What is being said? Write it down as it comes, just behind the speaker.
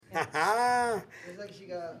It's like she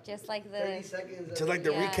got Just like 30 seconds. Just like the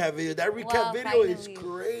recap video. That recap Well, video is finally.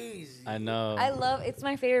 crazy. I know. I love. It's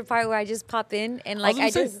my favorite part where I just pop in and I like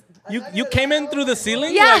was gonna say, just. you came in through the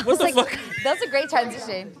ceiling? Yeah, Like, what the it's like, fuck? That's a great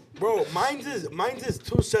transition. Bro, mine's is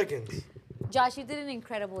 2 seconds. Josh, you did an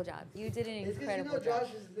incredible job. You did an It's because incredible job.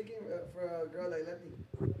 Josh is looking for a girl like Letty.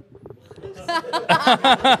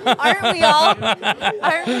 Aren't we all?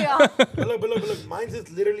 Aren't we all? But look. Mine's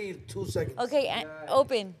is literally 2 seconds. Okay,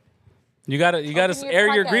 open You gotta Open your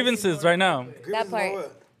air your podcast. grievances right now Grievances part. know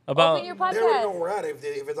what? about. Open your They already know podcast. where we're at if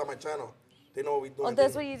it's on my channel. They know what we do. Oh,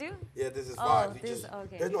 that's what you do? Yeah, this is Oh, five. You this just,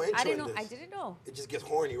 okay. There's no intro I didn't in know. this. I didn't know. It just gets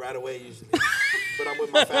horny right away usually. But I'm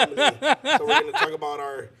with my family, so we're gonna talk about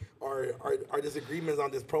our disagreements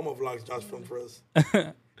on this promo vlogs Josh filmed for us.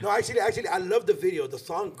 No, actually, I love the video. The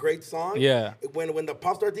song, great song. Yeah. When the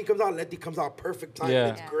pop star thing comes out, Letty comes out perfect time. Yeah.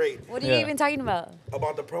 It's great. What are you Yeah. even talking about?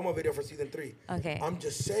 About the promo video for season 3. Okay. I'm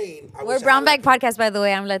just saying. We're Brown Bag Podcast, by the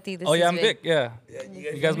way. I'm Letty. This Oh is yeah, I'm Vic. Yeah. Yeah,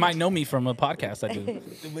 You guys might know me from a podcast I do.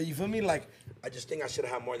 But you feel me? Like, I just think I should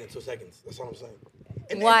have had more than 2 seconds. That's all I'm saying.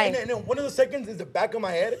 And, Why? And one of the seconds is the back of my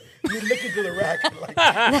head. You're looking through the rack. Like,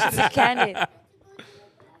 That's candid.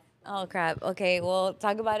 Oh crap. Okay, well,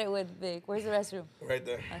 talk about it with Vic. Where's the restroom? right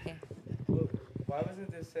there. Okay. Why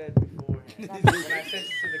wasn't this said before? When I sent it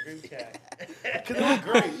to the group chat. Because it was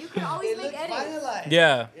great. You can always It looked finalized.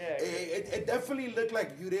 Yeah. Yeah. It definitely looked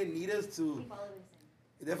like you didn't need us to.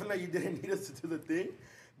 It definitely like you didn't need us to do the thing.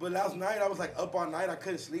 But last night I was like up all night. I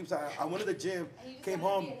couldn't sleep, so I went to the gym. Came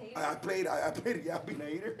home. I played. Yeah, being a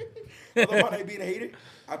hater. I was about being a hater.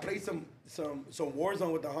 I played some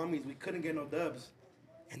Warzone with the homies. We couldn't get no dubs,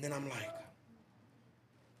 and then I'm like,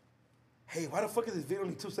 hey, why the fuck is this video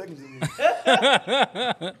only 2 seconds?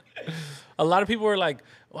 A lot of people were like,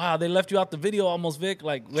 "Wow, they left you out the video almost, Vic.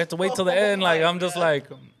 Like, we have to wait till the end." Like, I'm just like,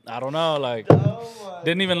 I don't know. Like,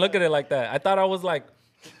 didn't even look at it like that. I thought I was like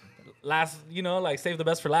last, like save the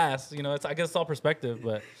best for last. It's I guess it's all perspective,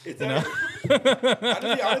 but It's you know.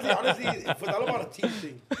 honestly, it was all about a team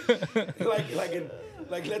thing.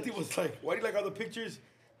 Like Letty was like, why do you like all the pictures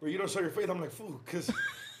where you don't show your face? I'm like, fool, because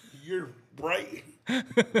you're bright.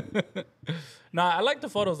 Nah, I like the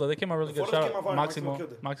photos though. They came out really good. photos Shout came out out fine. Maximo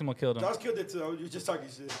killed it. Maximo killed him. Josh killed it too. I was just talking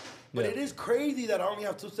shit. But Yeah. it is crazy that I only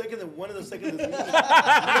have 2 seconds and one of the seconds is me looking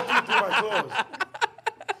through my clothes.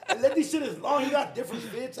 And Letty shit is long. He got different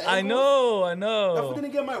fits. I angles. know. That fool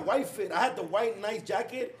didn't get my white fit. I had the white nice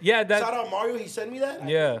jacket. Yeah, that- Shout out Mario. He sent me that.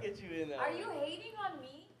 Yeah. Get you in there. Are you hating on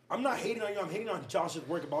me? I'm not hating on you. I'm hating on Josh's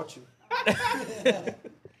work about you.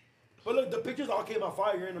 But look, the pictures all came out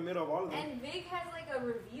fire. You're in the middle of all of them. And Vic has like a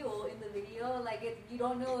reveal in the video. Like you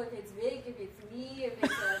don't know if it's Vic, if it's me, if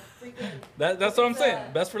it's a freaking. That's what I'm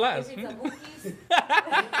saying. Best for last. If it's a Wookiees.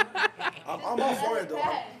 I'm all for it though.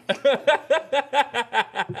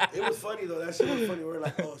 It was funny though. That shit was funny. We were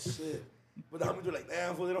like, oh shit. But the homies were like,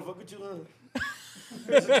 damn, fool, they don't fuck with you, huh?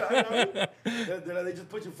 They just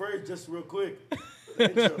put you first, just real quick. The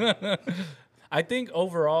intro. I think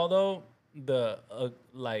overall though,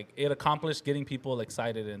 it accomplished getting people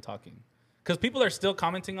excited and talking, because people are still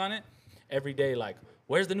commenting on it every day. Like,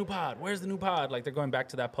 where's the new pod? Where's the new pod? Like, they're going back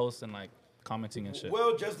to that post and like commenting and shit.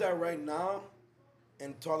 Well, just that right now,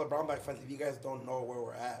 and to all the Brown Bag fans, if you guys don't know where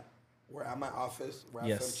we're at my office, where I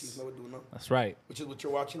film Chisme with Duno, That's right. which is what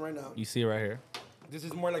you're watching right now. You see it right here. This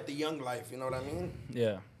is more like the young life, you know what I mean?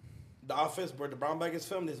 Yeah. The office where the Brown Bag is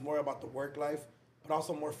filmed is more about the work life, but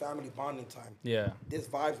also more family bonding time. Yeah. This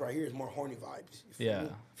vibes right here is more horny vibes. You feel Yeah. me?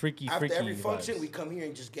 Freaky. After every function, vibes. we come here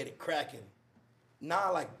and just get it cracking.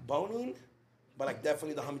 Not like boning, but like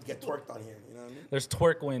definitely the homies get twerked on here. You know what I mean? There's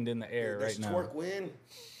twerk wind in the air There's right now. twerk wind.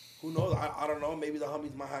 Who knows? I don't know. Maybe the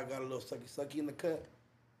homies might have got a little sucky in the cut.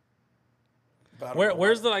 But I don't know.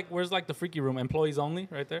 Where's the freaky room? Employees only,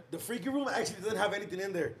 right there. The freaky room actually doesn't have anything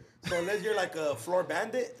in there. So unless you're like a floor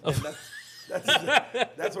bandit, then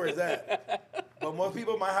that's where it's at. But most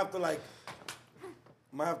people might have to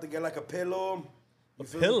get like a pillow. You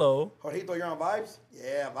feel me? Pillow. Jorgito, you're on vibes?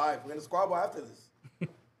 Yeah, vibes. We're gonna squabble after this.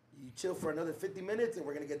 You chill for another 50 minutes and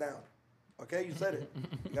we're gonna get down. Okay, you said it.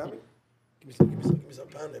 You got me? Give me some.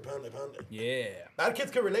 Pound it. Yeah. Bad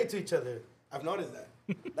kids can relate to each other. I've noticed that.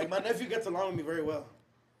 Like my nephew gets along with me very well.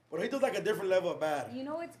 But he does like a different level of bad. You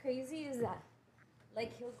know what's crazy is that,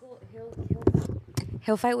 like,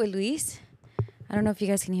 he'll fight with Luis. I don't know if you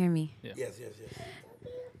guys can hear me. Yeah. Yes.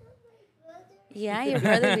 Yeah, your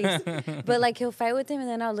brother Luis. But like he'll fight with him, and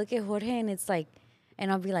then I'll look at Jorge, and it's like,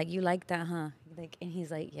 and I'll be like, "You like that, huh?" Like, and he's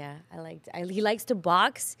like, "Yeah, I liked." He likes to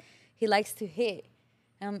box. He likes to hit.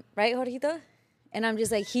 Right, Jorgito? And I'm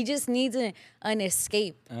just like, he just needs an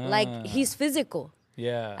escape. Like, he's physical.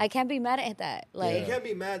 Yeah. I can't be mad at that. Like, You can't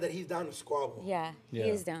be mad that he's down to squabble. yeah, Yeah. he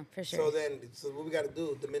is down for sure. So what we got to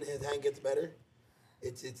do, the minute his hand gets better,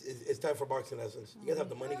 it's time for boxing lessons. You guys have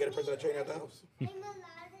the money, get a personal trainer at the house.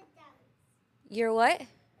 You're what?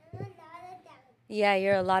 Yeah,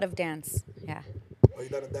 you're a lot of dance. Yeah. Oh, you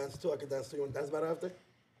done to dance too? I can dance too. You want to dance better after?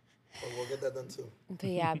 Oh, we'll get that done too. But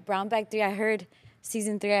yeah, Brown Bag 3, I heard,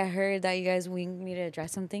 season 3, I heard that you guys winged me to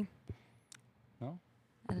address something. No?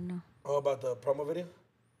 I don't know. Oh, about the promo video?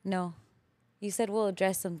 No. You said we'll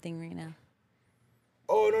address something right now.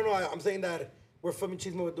 Oh, no. I'm saying that we're filming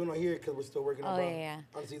Chisme. We're doing it here because we're still working on, yeah.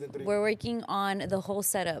 on season 3. We're working on the whole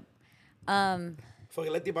setup.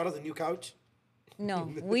 Fucking Letty bought us a new couch.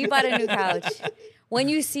 No, we bought a new couch. When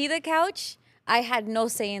you see the couch, I had no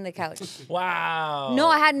say in the couch. Wow. No,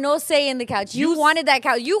 I had no say in the couch. You wanted that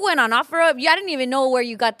couch. You went on OfferUp. I didn't even know where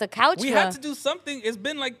you got the couch We from. had to do something. It's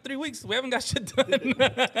been like 3 weeks. We haven't got shit done.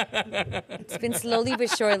 It's been slowly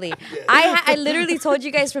but surely. I literally told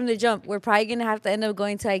you guys from the jump, we're probably going to have to end up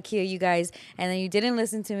going to IKEA, you guys. And then you didn't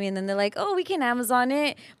listen to me. And then they're like, oh, we can Amazon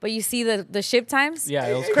it. But you see the ship times? Yeah,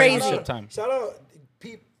 it was crazy. Ship time. Shout out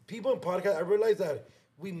people in podcast. I realize that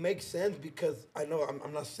we make sense because I know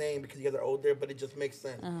I'm not saying because you guys are older, but it just makes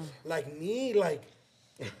sense. Like me, like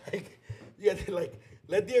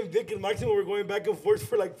Letty and Vic and Maximo were going back and forth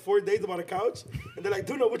for like 4 days about a couch, and they're like,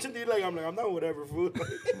 "Dude, no, which one do you like?" I'm like, "I'm not whatever, food."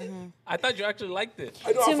 I thought you actually liked it.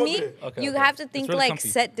 I know, I To fuck me, with it. Okay, you okay. have to It's think really like comfy.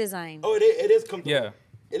 set design. Oh, it is comfortable. Yeah.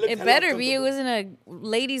 Looks It hella better be. It comfortable. was in a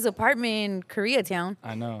lady's apartment in Koreatown.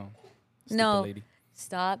 I know. Stupid No. lady.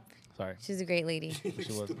 Stop. Sorry. She's a great lady. She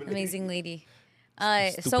was. Amazing lady.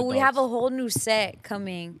 Stupid So we have a dogs. whole new set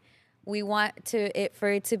coming. We want for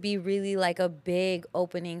it to be really like a big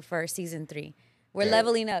opening for season 3. We're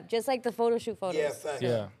leveling up, just like the photo shoot photos. Yeah, fact.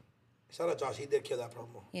 Yeah. Shout out Josh. He did kill that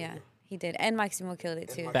promo. Yeah, he did, and Maximo killed it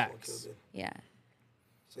And too. Maximo Facts. killed it. Yeah,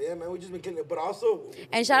 So yeah, man, we just been killing it. But also,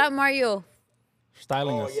 and shout out Mario.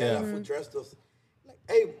 Styling oh us. yeah, Yeah. that fool dressed us. Like,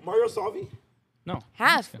 hey, Mario Salvi. No.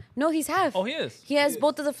 Half. No, he's half. Oh, he is. He has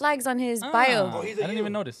both of the flags on his Ah, bio. Oh, I he's a didn't you.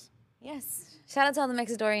 even notice. Yes. Shout out to all the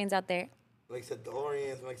Mexidorians out there. Like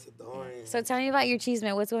Sadorians, like Sadorians. So tell me about your cheese,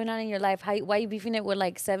 man. What's going on in your life? Why you beefing it with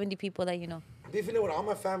like 70 people that you know? I'm beefing it with all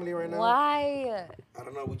my family right now. Why? I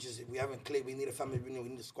don't know. We haven't clicked. We need a family reunion. We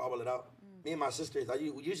need to squabble it out. Me and my sisters.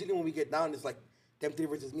 Usually when we get down, it's like them 3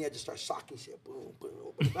 versus me. I just start shocking shit. Boom,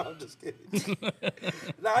 boom. But no, I'm just kidding.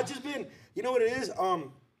 Nah, I just been. You know what it is?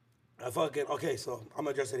 Okay. So I'm gonna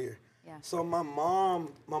address it here. Yeah. So my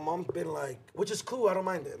mom's been like, which is cool. I don't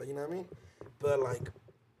mind it. Like, you know what I mean? But like,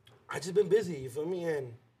 I just been busy. You feel me?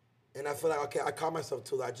 And I feel like okay. I caught myself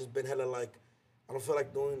too. I just been hella like. I don't feel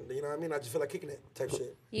like doing, you know what I mean? I just feel like kicking it type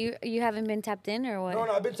shit. You haven't been tapped in or what? No,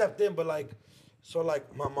 I've been tapped in, but like, so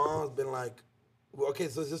like my mom's been like, well, okay,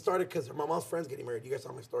 so this started because my mom's friend's getting married. You guys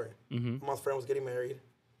saw my story. My mom's friend was getting married.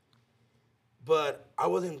 But I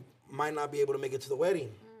might not be able to make it to the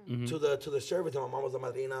wedding, to the service. And my mom was a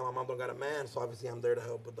madrina. My mom don't got a man, so obviously I'm there to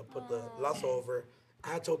help put the lasso over.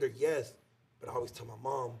 I told her yes, but I always tell my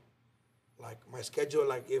mom, like my schedule,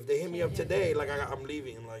 like if they hit me up today, like I'm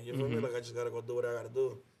leaving, like you feel me, like I just gotta go do what I gotta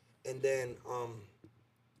do, and then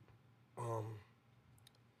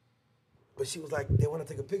but she was like they want to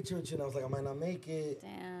take a picture with you, and I was like I might not make it.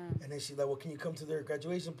 Damn. And then she's like, well, can you come to their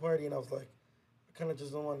graduation party? And I was like, I kind of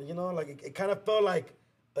just don't want to, you know, like it kind of felt like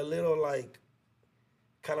a little like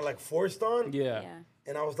kind of like forced on. Yeah. Yeah.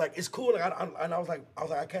 And I was like, it's cool. Like I was like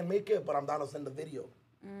I can't make it, but I'm down to send the video.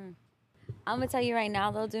 I'm gonna tell you right now,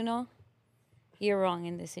 though, Duno, you're wrong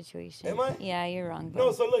in this situation. Am I? Yeah, you're wrong, bro.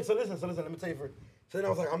 No, so listen. Let me tell you first. So then I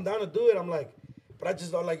was like, I'm down to do it. I'm like, but I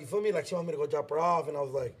just don't like, you feel me? Like she wanted me to go drop her off, and I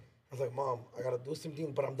was like, Mom, I gotta do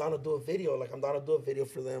something, but I'm down to do a video. Like I'm down to do a video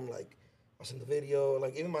for them. Like I'll send the video.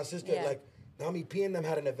 Like even my sister, Yeah. like Nami P and them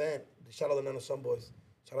had an event. Shout out to Nana Sun Boys.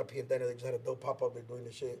 Shout out P and Dana. They just had a dope pop up. They're doing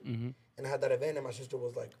the shit. And I had that event, and my sister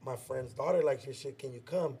was like, my friend's daughter likes your shit. Can you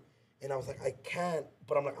come? And I was like, I can't,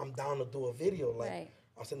 but I'm like, I'm down to do a video. Like, Right.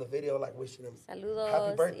 I'll send the video, like, wishing them Saludos,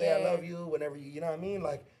 happy birthday, yeah. I love you, whenever you know what I mean?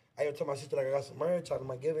 Like, I even told my sister, like, I got some merch, I don't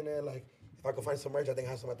mind giving it. Like, if I could find some merch, I think I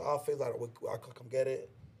have some at the office, like, I could come get it.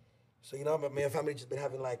 So, you know, me and family just been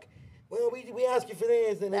having, like, well, we ask you for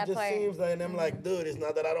this, and That it just part. seems like, and I'm like, dude, it's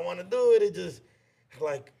not that I don't want to do it, it just,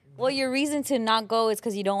 like. Well, your reason to not go is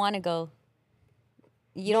because you don't want to go.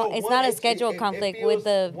 You No, don't. It's one, not a if- schedule if- if conflict it with was-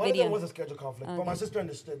 the one of video. them was a schedule conflict, but my sister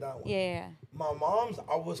understood that one. Yeah. My mom's,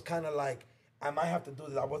 I was kind of like, I might have to do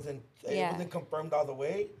this. It Yeah. wasn't confirmed all the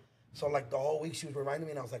way. So like the whole week she was reminding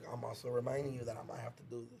me, and I was like, I'm also reminding you that I might have to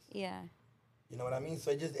do this. Yeah. You know what I mean?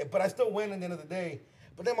 So but I still went at the end of the day.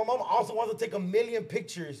 But then my mom also wants to take a million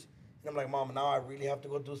pictures. And I'm like, Mom, now I really have to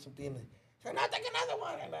go do something. She's like, no, take another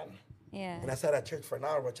one. Yeah. And I sat at church for an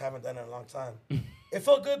hour, which I haven't done in a long time. It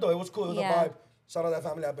felt good, though. It was cool. It was a vibe. Shout out to that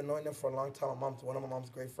family. I've been knowing them for a long time. One of my mom's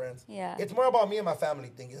great friends. Yeah. It's more about me and my family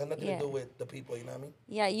thing. It has nothing to do with the people, you know what I mean?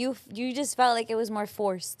 Yeah, you just felt like it was more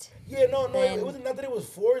forced. Yeah, no, it wasn't not that it was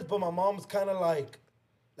forced, but my mom's kind of like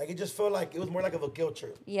it just felt like it was more like of a guilt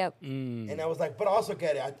trip. Yep. And I was like, but I also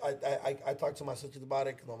get it. I talked to my sisters about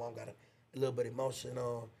it because my mom got a little bit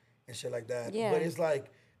emotional and shit like that. Yeah. But it's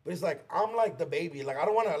like I'm like the baby. Like I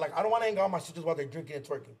don't want to hang out with my sisters while they're drinking and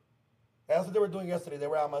twerking. That's what they were doing yesterday. They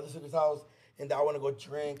were at my other sister's house. And I want to go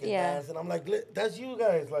drink and dance. And I'm like, that's you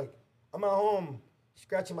guys. Like, I'm at home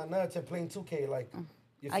scratching my nuts and playing 2K. Like,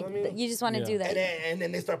 you feel me? You just want to do that. And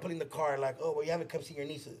then they start putting the card like, oh, well, you haven't come see your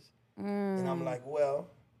nieces. And I'm like,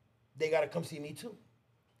 well, they got to come see me too.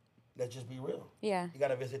 Let's just be real. Yeah. You got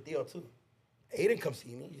to visit Theo too. Aiden come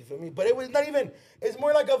see me. You feel me? But it was not even, it's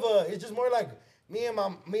more like it's just more like me and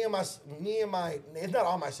my, it's not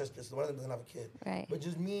all my sisters. One of them doesn't have a kid. Right. But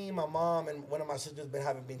just me, my mom, and one of my sisters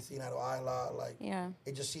haven't been seen eye to eye a lot. Like,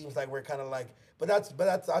 it just seems like we're kind of like, but that's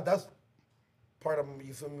part of,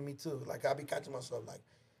 you feel me too. Like, I be catching myself like,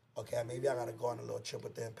 okay, maybe I gotta go on a little trip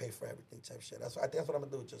with them, pay for everything type shit. I think that's what I'm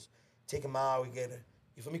gonna do. Just take them out, we get it.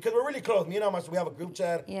 You feel me? Because we're really close. Me and my sister, we have a group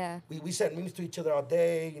chat. Yeah. We send memes to each other all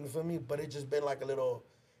day, you feel me? But it's just been like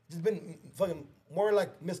just been fucking more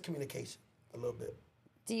like miscommunication. A little bit.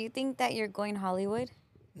 Do you think that you're going Hollywood?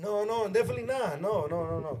 No, definitely not. No,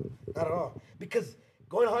 not at all. Because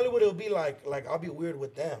going Hollywood, it'll be like I'll be weird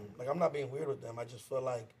with them. Like I'm not being weird with them. I just feel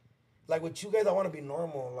like with you guys, I want to be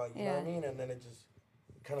normal. Like you know what I mean? And then it just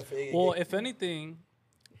kind of. Well, if anything,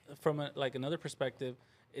 from another perspective,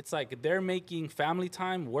 it's like they're making family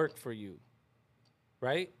time work for you,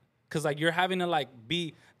 right? Because like you're having to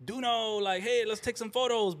hey, let's take some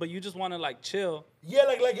photos, but you just want to chill. Yeah,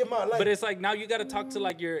 like in my But it's like now you got to talk to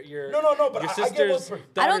your but your sister's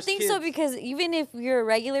I don't think kids. so, because even if you're a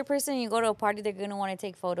regular person and you go to a party, they're gonna want to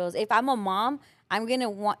take photos. If I'm a mom, I'm gonna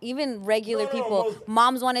want, even regular people,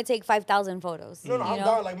 moms want to take 5,000 photos. No, I'm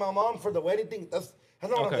down. Like my mom for the wedding thing. That's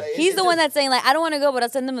not what I'm saying. He's the one that's saying I don't want to go, but I'll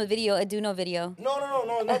send them a video, a do no video. No,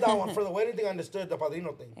 not that one. For the wedding thing, I understood the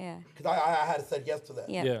padrino thing. Yeah. Because I had said yes to that.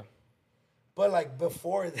 Yeah. But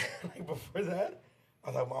before that, I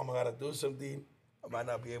was like, Mom, I gotta do something. I might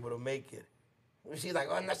not be able to make it. And she's like,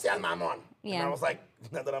 oh, no seas mamón. Yeah. And I was like,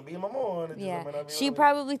 not that I'm being mamón. Yeah. She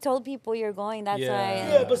probably told people you're going. That's why.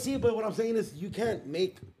 Yeah, but what I'm saying is you can't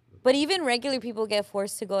make. But even regular people get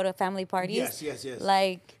forced to go to family parties. Yes.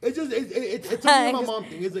 Like it's just it's a me and my mom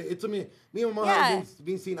thing. It's a me and my mom have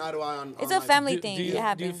been seen eye to eye on. It's a family thing. It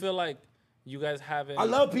happens. Do you feel like you guys haven't? I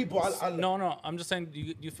love people. No. I'm just saying. Do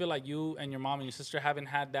you feel like you and your mom and your sister haven't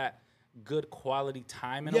had that good quality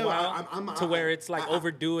time in a while, to where it's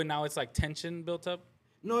overdue and now it's like tension built up?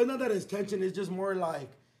 No, it's not that it's tension. It's just more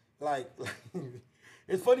like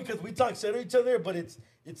it's funny because we talk shit to each other, but it's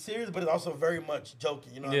serious, but it's also very much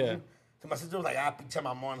jokey. You know what I mean? So my sister was like, pinche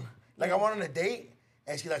mamón. Like I went on a date.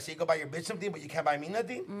 And she's like, so you go buy your bitch something, but you can't buy me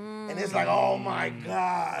nothing? And it's like, oh my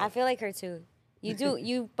God. I feel like her too. You do.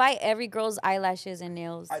 You buy every girl's eyelashes and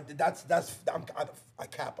nails. I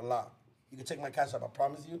cap a lot. You can check my cash app, I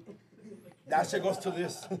promise you. That shit goes to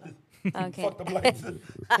this. Okay. Fuck the blinds.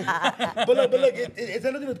 but look, it's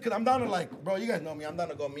anything because I'm down to bro, you guys know me. I'm down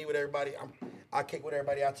to go meet with everybody. I kick with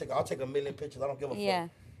everybody. I'll take a million pictures. I don't give a fuck.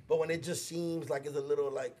 But when it just seems like it's a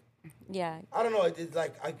little I don't know. It's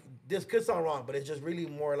this could sound wrong, but it's just really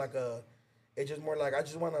more like I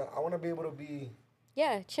want to be able to be.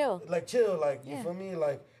 Yeah, chill. Chill, you feel me?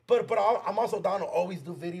 But I'm also down to always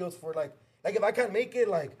do videos for if I can't make it,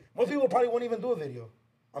 most people probably won't even do a video.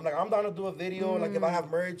 I'm down to do a video, if I have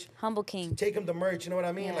merch. Humble King. Take them to merch, you know what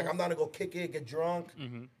I mean? Yeah. I'm down to go kick it, get drunk.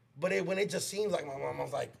 Mm-hmm. But when it just seems like my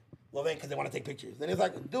mom's like, well, then, because they want to take pictures. Then it's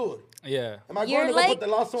like, dude. Yeah. Am I going to go put the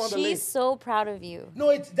lasso on the list? She's so proud of you.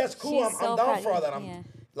 No, that's cool. I'm down for all that.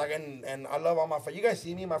 And I love all my friends. You guys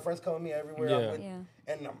see me. My friends come with me everywhere.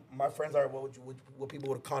 And my friends are what people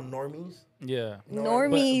would call normies. Yeah.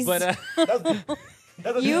 Normies.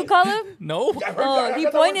 But you call him? No. Oh, he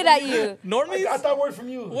pointed at you. Normies? I got word from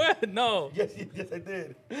you. What? No. Yes, I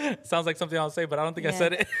did. Sounds like something I'll say, but I don't think I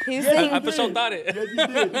said it. He was saying, I for sure thought it. Yes, you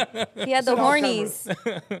did. He had the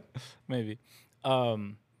hornies. Maybe.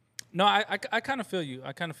 No, I kind of feel you.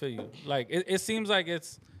 It seems like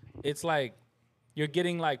it's like you're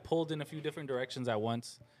getting pulled in a few different directions at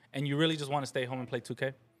once, and you really just want to stay home and play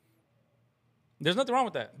 2K. There's nothing wrong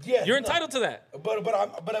with that. Yeah, you're entitled to that. But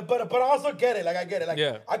I also get it. I get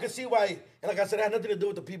it. I can see why. And like I said, it had nothing to do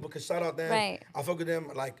with the people. Cause shout out them. Right. I fuck with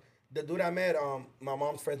them. The dude I met, my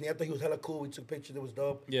mom's friend Nieto, he was hella cool. We took pictures. It was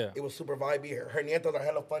dope. Yeah. It was super vibey. Her Nietos are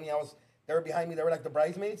hella funny. I was They were behind me. They were like the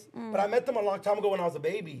bridesmaids. But I met them a long time ago when I was a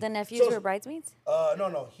baby. The nephews were bridesmaids?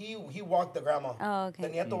 No. He walked the grandma. Oh, okay. The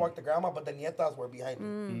nieto walked the grandma, but the nietas were behind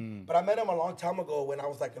me. But I met him a long time ago when I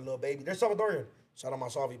was like a little baby. They're Salvadorian. Shout out my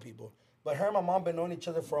Salvi people. But her and my mom been knowing each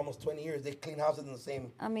other for almost 20 years. They clean houses in the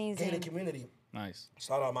same gated community. Nice.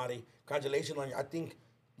 Shout out, Mari. Congratulations on I think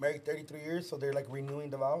married 33 years, so they're like renewing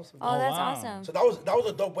the vows. Oh, that's wow. awesome. So that was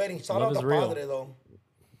a dope wedding. Shout out Love to is real. Padre though,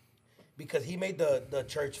 because he made the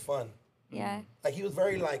church fun. Yeah. Like he was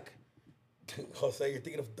very like, Jose, you're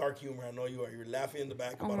thinking of dark humor. I know you are. You're laughing in the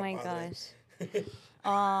back. Oh About my a Padre.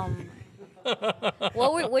 gosh.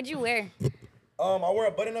 What'd you wear? I wore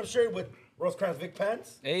a button-up shirt with Rosecrans Vic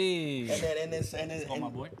pants, Hey. and then my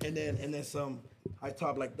boy. and then some high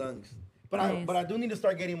top like dunks. But Nice. I do need to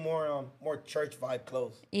start getting more church vibe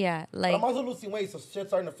clothes. Yeah, But like I'm also losing weight, so shit's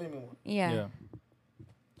starting to fit me more. yeah.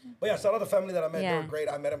 But yeah, shout out to the family that I met. They Yeah. were great.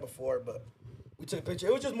 I met them before, but we took a picture.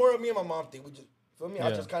 It was just more of me and my mom thing. We just, feel me? I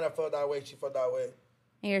Yeah. just kind of felt that way. She felt that way.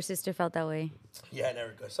 And your sister felt that way. Yeah, and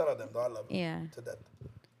Erica. Shout out them, though. I love them. Yeah. To death.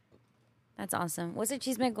 That's awesome. What's the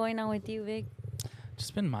chisme going on with you, Vic?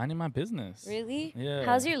 Just been minding my business. Really? Yeah.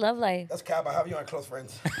 How's your love life? That's Cap. I have you on close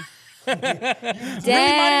friends. Damn. Really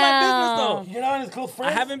minding my business though. You're not on his close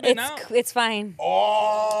friends? I haven't been out. It's fine.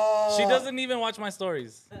 Oh. She doesn't even watch my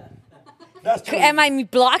stories. That's true. Am I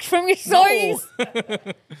blocked from your stories?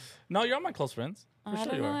 No, you're on my close friends. For I sure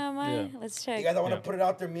don't you know, are. am I? Yeah. Let's You check. guys, I want to Yeah. put it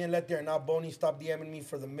out there. Me and Letty are now Boney. Stop DMing me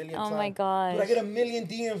for the millionth Oh time. my gosh. Dude, I get a million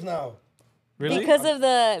DMs now. Really? Because of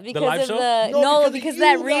the live show? because of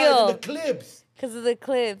that you guys reel. and the clips. Because of the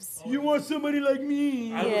clips. You want somebody like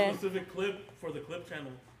me? I have Yeah. a specific clip for the clip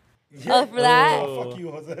channel. Oh, for that? Oh, fuck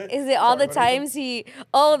you, Jose. Is it all Sorry, the buddy. times he?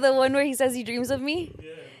 Oh, the one where he says he dreams of me.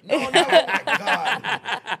 No, oh my God.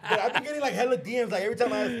 But I've been getting like hella DMs. Like every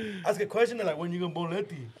time I ask a question, they're like, when you gonna bone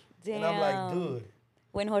Letty? And I'm like, Damn. dude.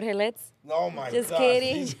 When Jorge lets. Oh my Just God.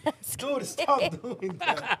 kidding. Please. Just Dude, stop doing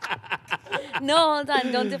that. No, hold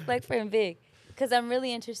on. Don't deflect from Vic. Because I'm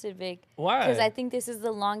really interested, Vic. Why? Because I think this is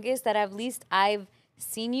the longest that at least I've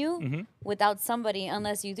seen you without somebody,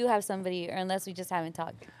 unless you do have somebody or unless we just haven't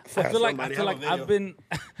talked. I feel like Somebody have a I've video. been.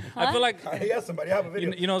 I feel like I got somebody. I have a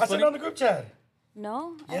video. You know I what's sent funny? it on the group chat.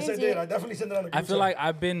 No? Yes, I didn't see did. it. I definitely sent it on the group I chat. feel like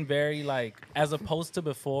I've been very like, as opposed to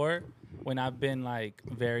before, when I've been like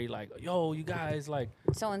very like, yo, you guys like,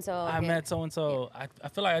 So and so. I met so and so. I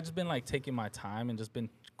feel like I just been like taking my time and just been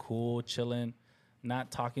cool, chilling,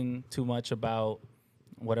 not talking too much about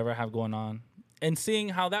whatever I have going on, and seeing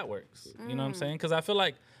how that works. You know what I'm saying? Because I feel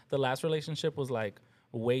like the last relationship was like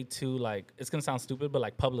way too like, it's gonna sound stupid, but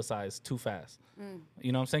like publicized too fast.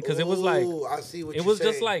 You know what I'm saying? Because it was like, Ooh, I see what it you're was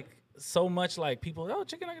just saying. like so much like people, oh,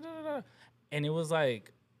 chicken nugget, and it was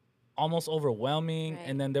like almost overwhelming. Right.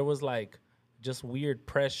 And then there was like just weird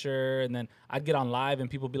pressure. And then I'd get on live and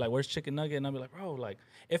people be like, where's chicken nugget? And I'd be like, bro, like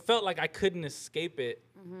it felt like I couldn't escape it.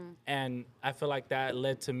 And I feel like that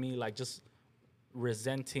led to me like just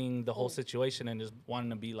resenting the whole situation and just wanting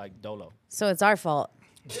to be like dolo. So it's our fault.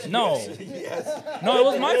 No, no, it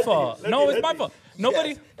was my fault. No, it's my fault. Nobody.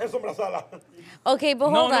 Yes. Eso me la sala. Okay,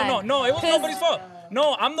 but No, hold on. no. It was 'Cause nobody's fault.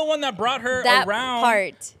 No, I'm the one that brought her That around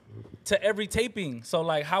part. to every taping. So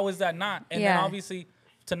like, how is that not? And then Yeah. obviously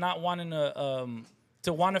to not wanting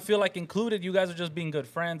to want to feel like included, you guys are just being good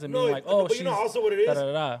friends and No, being like, oh, but you know she's also what it is?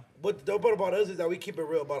 da-da-da-da. But the dope part about us is that we keep it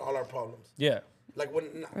real about all our problems. Yeah. Like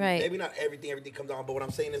when Right. maybe not everything comes on, but what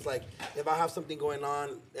I'm saying is like if I have something going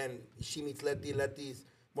on and she meets Letty's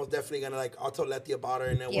most definitely gonna like I'll tell Letty about her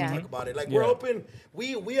and then Yeah. we'll talk about it. Like Yeah. we're open.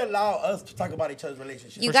 We allow us to talk about each other's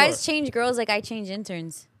relationships. You For guys sure. change girls like I change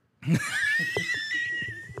interns.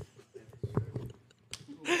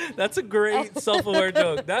 That's a great self-aware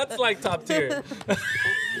joke. That's like top tier.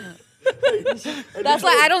 That's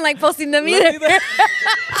why I don't like posting them either.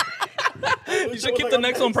 You should keep the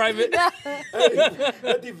next one private.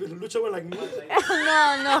 Letty, Lucha went like me.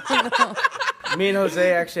 no. Me and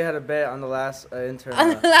Jose actually had a bet on the last intern.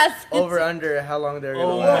 That's Over under how long they're gonna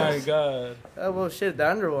Oh last. my god. Oh well, shit, the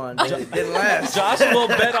under one didn't last. Josh will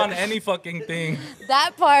bet on any fucking thing.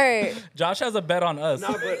 that part. Josh has a bet on us.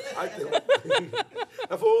 Nah, but I think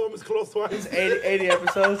that fool was close twice. 80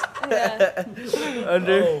 episodes Yeah. under. Oh, And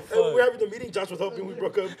when fuck. we were having the meeting, Josh was hoping we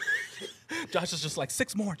broke up. Josh is just like,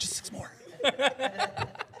 6 more, just 6 more. He's like,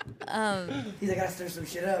 I gotta stir some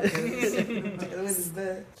shit up. This is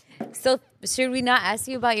bad. So should we not ask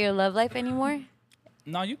you about your love life anymore?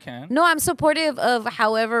 No, you can. No, I'm supportive of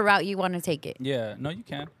however route you want to take it. Yeah, no, you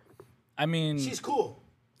can. I mean, She's cool.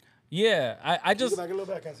 yeah, I Just just, go back a little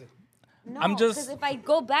bit, I can't see. No, I'm just- because if I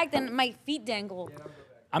go back, then my feet dangle.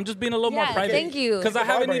 I'm just being a little more Yeah, private. thank you. Because I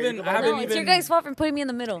haven't even. No, it's your guys' fault for putting me in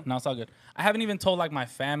the middle. No, it's all good. I haven't even told like my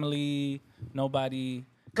family, nobody.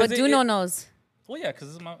 But Duno knows. Well, yeah,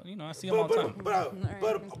 because I see him all the time.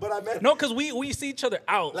 But I met. No, because we see each other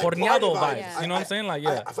out, Like horneado party vibes. You know what I'm saying? Like,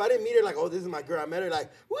 yeah. If I didn't meet her, like, oh, this is my girl. I met her, like,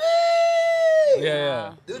 woo!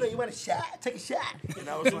 Yeah. Dude, you want a shot? Take a shot. And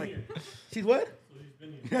I was like, she's what?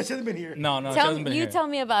 She hasn't been here. No, she hasn't been here. Tell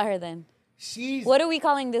me about her then. She's. What are we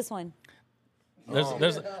calling this one?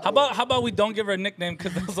 There's. How about we don't give her a nickname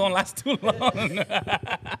because this won't last too long.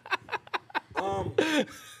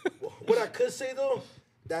 What I could say though,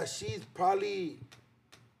 that she's probably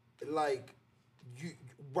like you.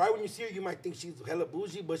 Right when you see her, you might think she's hella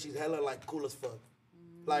bougie, but she's hella like cool as fuck.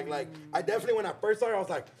 Like I definitely when I first saw her, I was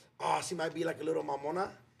like, oh, she might be like a little mamona.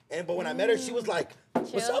 But when I met her, she was like,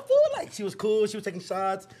 what's up, fool? Like she was cool. She was taking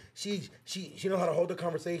shots. She knows how to hold the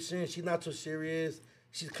conversation. She's not too serious.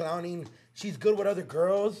 She's clowning. She's good with other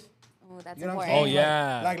girls. Oh, that's You know what I'm important. saying?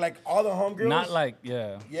 Oh, yeah. Like all the homegirls. Not like,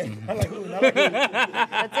 yeah. Yeah, not like who? Not like who?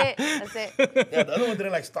 That's it. That's it. Yeah, the other one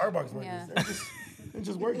didn't like Starbucks workers. Yeah. They're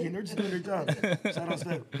just working. They're just doing their job. Shout out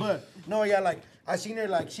Steph. But no, yeah, like I seen her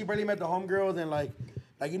like she barely met the homegirls and like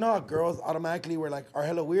you know how girls automatically were like are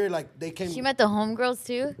hella weird. Like they came. She met the homegirls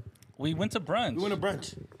too? We went to brunch. We went to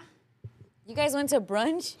brunch. You guys went to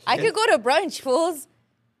brunch? I could go to brunch, fools.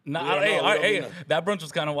 Nah, Yeah, hey, that brunch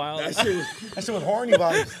was kind of wild. That shit was horny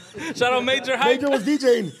vibes. Shout out Major Hype. Major was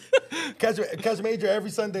DJing. Catch Major every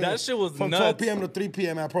Sunday. That shit was from nuts. 12 p.m. to 3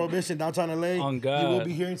 p.m. at Prohibition, downtown LA. On God. You will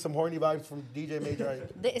be hearing some horny vibes from DJ Major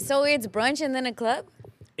Hype. So it's brunch and then a club?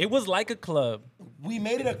 It was like a club. We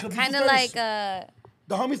made it a club. Kind of like The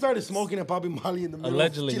homie started smoking and popping Molly in the middle.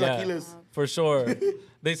 Allegedly, of yeah. chilaquiles. For sure.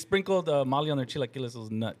 They sprinkled Molly on their chilaquiles. It was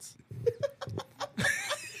nuts.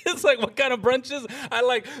 It's like, what kind of brunches? I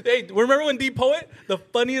like, hey, remember when D Poet, the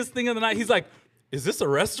funniest thing of the night, he's like, is this a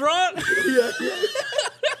restaurant? Yeah.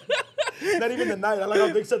 Not even the night. I like how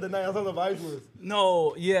Vic said the night. That's how the vibes was.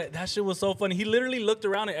 No, yeah, that shit was so funny. He literally looked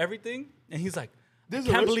around at everything, and he's like, This is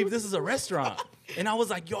I a can't believe restaurant? this is a restaurant. And I was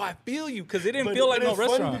like, yo, I feel you, because it didn't But feel like no it's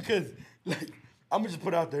funny restaurant. because, like, I'm gonna just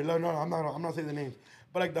put it out there. No, I'm not saying the names.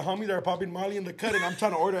 But like the homies that are popping Molly in the cut, and I'm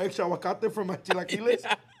trying to order extra aguacate for my chilaquiles.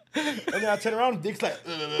 And then I turn around, Dick's like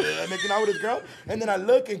making out with his girl, and then I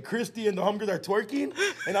look, and Christy and the homegirls are twerking,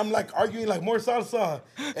 and I'm like arguing like more salsa,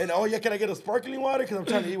 and oh yeah, can I get a sparkling water? Because I'm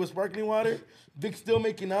trying to eat with sparkling water. Vic's still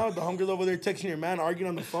making out. The homegirls over there texting your man, arguing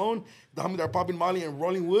on the phone. The homies are popping Molly and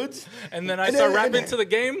rolling woods. And then I start rapping to the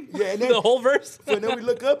game, Yeah, and then, the whole verse. So then we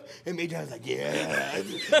look up, and Major was like, yeah.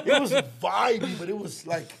 It was vibey, but it was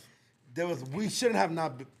like, we shouldn't have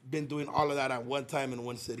not been doing all of that at one time in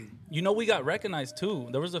one city. You know, we got recognized too.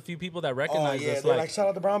 There was a few people that recognized us. they're like, shout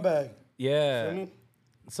out the brown bag. Yeah. Feel me?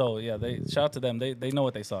 So yeah, shout out to them. They know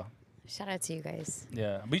what they saw. Shout out to you guys.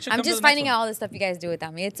 Yeah. We should I'm come to just the next finding one. out all the stuff you guys do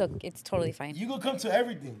without me. It's totally fine. You gonna come to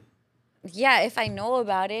everything. Yeah, if I know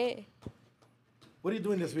about it. What are you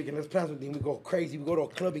doing this weekend? Let's plan something. We go crazy. We go to a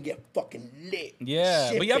club and get fucking lit. Yeah,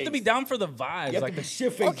 Shit but you have to be face. down for the vibes. You have Like, to be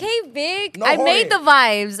shit face. Okay, Vic. No I made the hurry.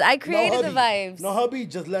 vibes. I No created the hubby. vibes. No hubby,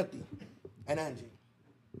 just Letty and Angie.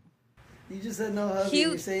 You just said no hubby. Cute.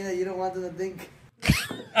 You're saying that you don't want them to think.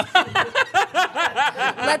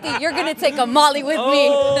 Letty, you're gonna take a Molly with me.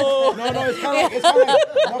 oh, No, it's kind of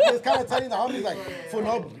it's kind of telling the homies like, for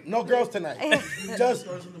no girls tonight, just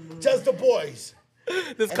the boys.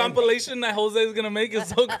 this compilation that Jose is gonna make is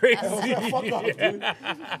so crazy. Fuck off, dude. You're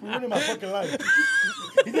ruining my fucking life.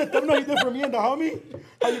 He did, no, he did for me and the homie.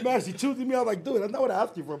 How you mad? She choosing me. I was like, dude, that's not what I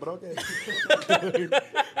asked you for, but okay.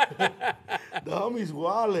 The homie's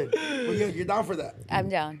wildin'. But yeah, you're down for that. I'm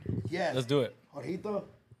down. Yeah. Let's do it. Jorgito,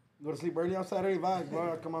 go to sleep early on Saturday. Vibes,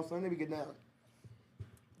 bro. Come on Sunday, we get down.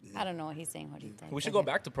 I don't know what he's saying. What do you think? We should go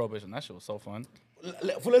back to Prohibition. That shit was so fun.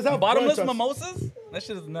 Let's have Bottomless brunch on- mimosas? That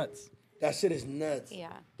shit is nuts. That shit is nuts.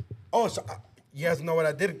 Yeah. Oh, so, you guys know what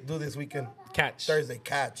I did do this weekend? Catch. Thursday,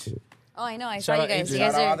 catch. Oh, I know. I Shout saw you out guys. You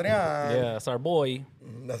Adrian. guys Shout out are. Adrian. Yeah, that's our boy.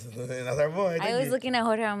 That's our boy. I Thank was you. looking at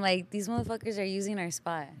Jorge. I'm like, these motherfuckers are using our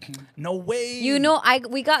spot. No way. You know,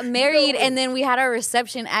 we got married and then we had our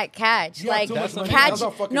reception at Catch. You have Like too much money. Catch, That's how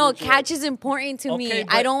fucking no, rich you are. Catch is important to Okay, me.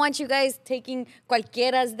 but- I don't want you guys taking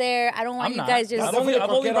cualquiera's there. I don't want I'm you not. guys just. I've only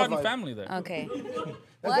Cualquiera brought vibe. family there. Okay.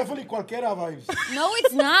 That's definitely cualquiera vibes. No,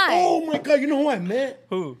 it's not. Oh my God, you know who I met?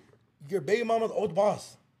 Who? Your baby mama's old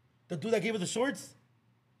boss. The dude that gave her the shorts.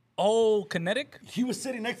 Oh, Kinetic? He was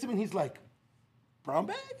sitting next to me and he's like, brown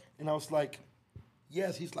bag? And I was like,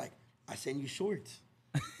 yes. He's like, I sent you shorts.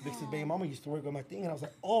 Vic's baby mama used to work on my thing. And I was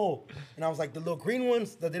like, oh. And I was like, the little green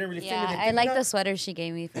ones that didn't really fit me. Yeah, I like the sweater she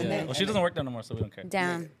gave me for Yeah. me. Well, she doesn't work there no more, so we don't care.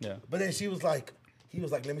 Damn. Yeah. But then she was like, he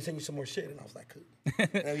was like, let me send you some more shit. And I was like, cool.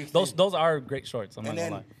 And we Those are great shorts. I'm and not gonna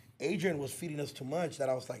then lie. Adrian was feeding us too much that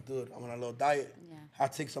I was like, dude, I'm on a little diet. Yeah. I'll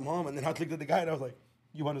take some home. And then I looked at the guy and I was like,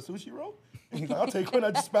 you want a sushi roll? And he's like, I'll take one.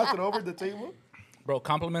 I just passed it over the table. Bro,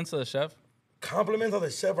 compliments to the chef. Compliments on the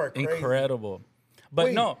chef are crazy. Incredible. But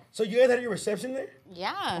Wait, no, So you guys had your reception there?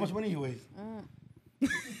 How Yeah, much money you waste?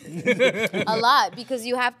 a lot because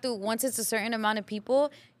you have to. Once it's a certain amount of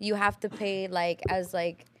people, you have to pay like as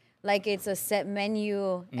like it's a set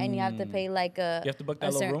menu, and you have to pay like a. you have to book that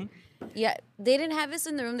a little certain- room. Yeah, they didn't have us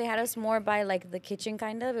in the room. They had us more by like the kitchen,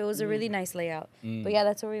 kind of. It was a really nice layout. But yeah,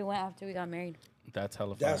 that's where we went after we got married. That's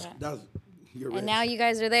hella fun. That's you're rich. And now you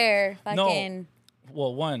guys are there. Fucking.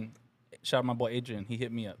 Well, one, shout out my boy Adrian. He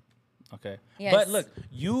hit me up. Okay. Yes. But look,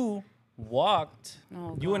 you walked.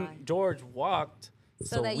 Oh, you and God. George walked.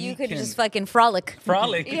 So that we you could can just fucking frolic.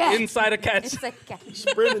 frolic Yeah. inside a catch. It's like,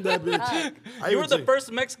 sprinting that bitch. You were the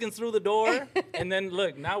first Mexicans through the door, and then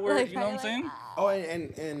look, now we're, Look, you know what I'm like, saying? Oh,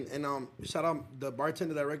 and shout out the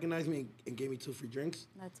bartender that recognized me and gave me 2 free drinks.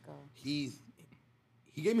 let's go. He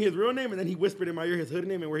gave me his real name and then he whispered in my ear his hood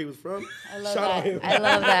name and where he was from. I love Shout out that. him. I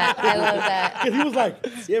love that. I love that. Because he was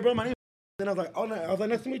like, yeah, bro, my name. And I was like, oh, no. I was like,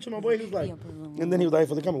 nice to meet you, my boy. He was like, and then he was like,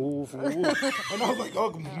 for the coming, woo, woo, woo. And I was like, oh,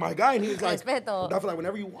 my guy. And he was like, Respeto. I was like,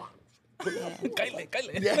 whenever you want. Cállate,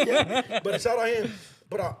 cállate. Yeah. But shout out him.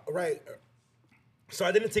 But right. So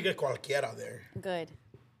I didn't take a cualquiera there. Good.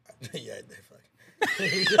 Yeah, I did. Fuck.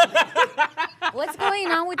 What's going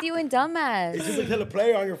on with you and dumbass? It's just a killer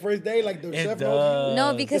player on your first day, like the It chef does. knows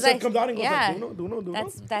No, you. because The chef comes out and goes yeah. like,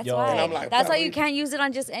 Duno. That's Yo. why. And I'm like, That's why "Fuck, you we-" can't use it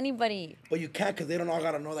on just anybody. But you can't because they don't all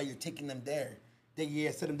gotta know that you're taking them there.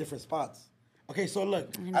 They set in different spots. Okay, so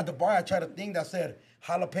look, at the bar I tried a thing that said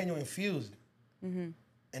jalapeno infused.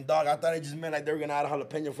 And dog, I thought it just meant like they were gonna add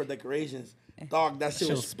jalapeno for decorations. Dog, that shit Shit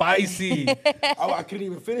was was spicy. I couldn't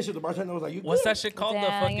even finish it. The bartender was like, "You What's good?" that shit called? The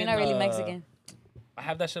Damn, fucking. you're not really Mexican. I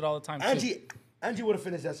have that shit all the time too. Angie would have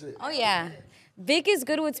finished that shit. Oh yeah, Vic is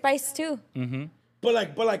good with spice too. But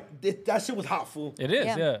that shit was hot, fool. It is,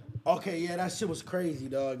 Yeah. yeah. Okay, yeah, that shit was crazy,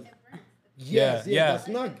 dog. Yeah, Yes, yeah. that's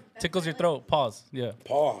not. Tickles your throat. Pause. Yeah.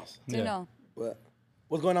 Pause. Do you Yeah. know? But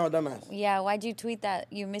what's going on with dumbass? Yeah, why'd you tweet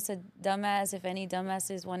that you miss a dumbass? If any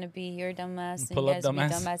dumbasses want to be your dumbass, and Pull you up guys will be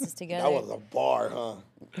dumbass. dumbasses together. That was a bar, huh?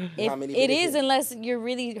 How many It videos is, unless you're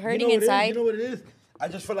really hurting you know what inside. It is? You know what it is? I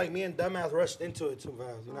just feel like me and dumbass rushed into it too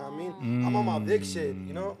fast. You know what I mean? I'm on my big shit.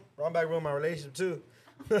 You know, wrong back ruin my relationship too.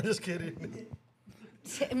 Just kidding.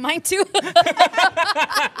 Mine too.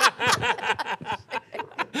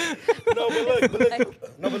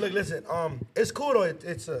 But look, listen. It's cool though.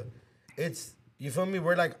 It's you feel me?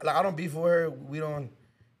 We're like I don't beef with her. We don't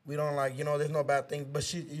like there's no bad thing. But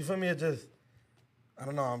she, you feel me? It just I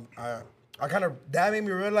don't know. I kind of that made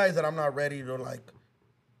me realize that I'm not ready to like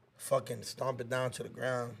fucking stomp it down to the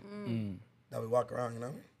ground. That we walk around, you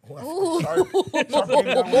know. Sharp gave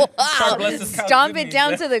me that one. Sharp bless his couch Stomp with it me.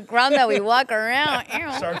 down to the ground that we walk around.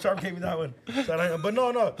 Ew. Sharp gave me that one. But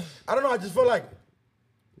no. I don't know. I just feel like,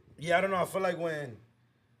 I don't know. I feel like I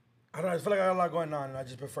feel like I got a lot going on, and I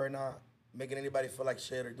just prefer not making anybody feel like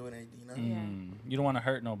shit or doing anything, you know? You don't want to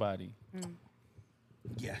hurt nobody.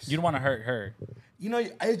 Yes. You don't want to hurt her. You know,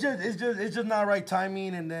 it's just not right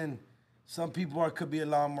timing, and then some people could be a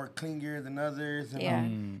lot more clingier than others. And, Yeah.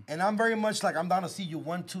 and I'm very much like I'm down to see you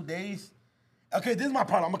 1-2 days. Okay, this is my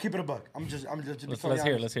problem. I'm gonna keep it a buck. I'm just Let's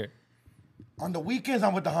hear. Let's hear. On the weekends,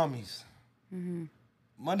 I'm with the homies.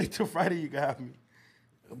 Monday through Friday, you can have me.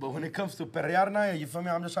 But when it comes to perrear night, you feel me?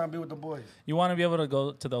 I'm just trying to be with the boys. You want to be able to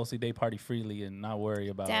go to the OC Day party freely and not worry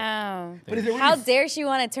about it. Damn. But is it really How dare she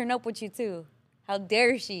want to turn up with you too? How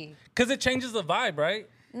dare she? Because it changes the vibe, right?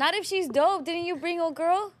 Not if she's dope. Didn't you bring old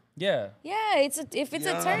girl? Yeah. Yeah, if it's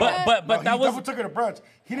a turn But up. but that he was definitely took her to brunch.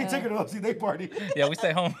 He didn't take her to OC Day party. yeah, we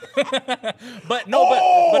stay home. But no,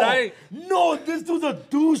 but I No, this dude's a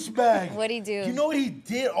douchebag. What'd he do? You know what he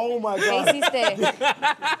did? Oh my God. Hiciste.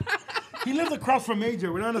 He lives across from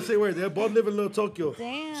Major. We're not gonna say where. They both live in Little Tokyo.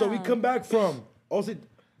 Damn. So we come back from OC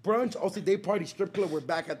brunch, OC Day party, strip club. We're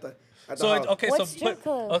back at the so house. it, okay. What So strip put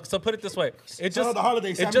club? so put it this way. It Shout just out the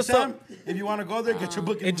holiday. Sammy it just so Sam, if you want to go there, get your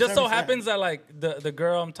booking. it from just so Sammy Sam. happens that like the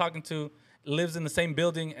girl I'm talking to lives in the same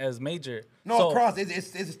building as Major. No, so across.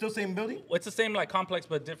 Is it still same building? It's the same like complex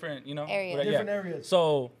but different, you know. Area. Right, Different areas.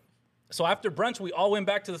 So after brunch we all went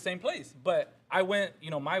back to the same place, but I went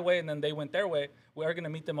my way and then they went their way. We were gonna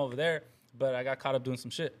meet them over there, but I got caught up doing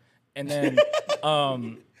some shit. And then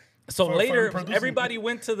so For later producing. everybody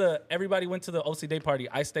went to the OC Day party.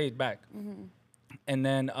 I stayed back. And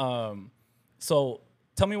then so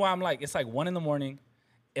tell me why I'm like it's like 1 a.m.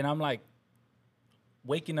 and I'm like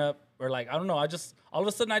waking up or like I don't know, I just all of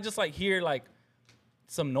a sudden I just like hear like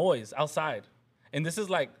some noise outside, and this is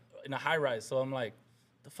like in a high rise. So I'm like,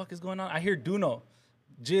 the fuck is going on? I hear Duno,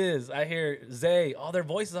 Jizz, I hear Zay, all their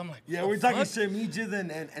voices. I'm like, Yeah, the we're talking fuck? shit. Me, Jizz,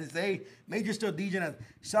 and Zay. Major still DJing.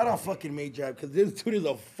 Shout out fucking Major, because this dude is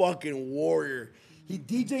a fucking warrior. He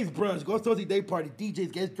DJs brunch, goes to the day party,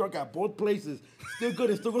 DJs, gets drunk at both places. Still good,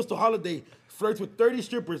 and still goes to Holiday, flirts with 30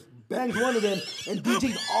 strippers, bangs one of them, and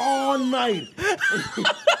DJs all night.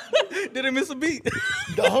 Didn't miss a beat.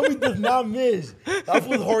 The homie does not miss. That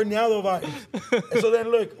was Horneado vibes. And so then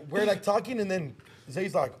look, we're like talking, and then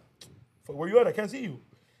Zay's like, "Fuck, where you at? I can't see you."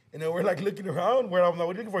 And then we're like looking around. Where I'm like,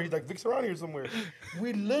 "What are you looking for?" He's like, "Vic's around here somewhere."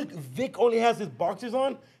 We look. Vic only has his boxers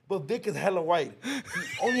on, but Vic is hella white. He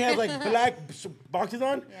only has like black boxers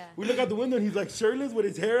on. Yeah. We look out the window, and he's like shirtless with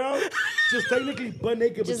his hair out, just technically butt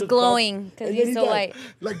naked, Just but glowing, box- 'cause and he's then so like, white.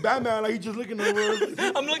 like Batman, like he's just looking over us.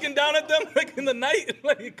 I'm looking down at them like in the night.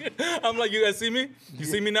 Like, I'm like, you guys see me? You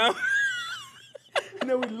see me now? And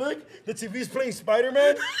then we look, the TV's playing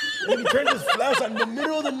Spider-Man, and he turns his flash on in the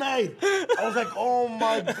middle of the night. I was like, oh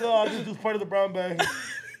my God, this dude's part of the brown bag.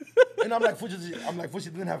 And I'm like, Fuji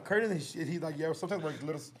didn't have curtains. And he's like, yeah, sometimes we're like a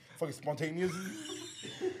little fucking spontaneous.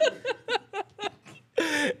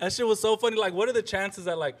 That shit was so funny. Like, what are the chances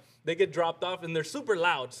that like they get dropped off and they're super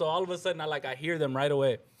loud? So all of a sudden, I hear them right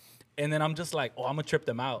away, and then I'm just like, oh, I'm gonna trip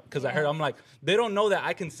them out because I'm like, they don't know that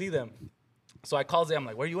I can see them. So I call Zay. I'm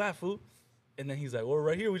like, where you at, fool? And then he's like, well,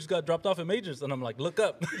 right here. We just got dropped off at Majors. And I'm like, look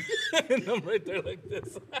up. And I'm right there like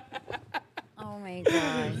this. Oh my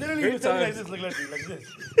God. Literally, Great he was telling me like times. this, like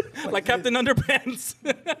this. Like Captain Underpants.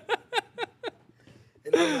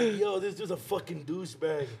 And I'm like, yo, this dude's a fucking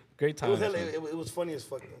douchebag. Great It was, times. hella, man. it was funny as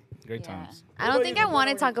fuck, though. Great Yeah. times. I don't about think you, I want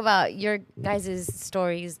to Before talk about your guys'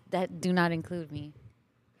 stories that do not include me.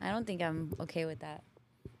 I don't think I'm okay with that.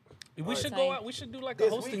 We should Sorry. go out. We should do like a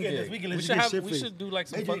This hosting weekend, gig. this weekend, we let's should get have. shit We faced. should do like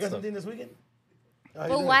some Major, fun you got stuff. something this weekend? How you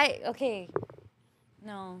But doing? why? Okay.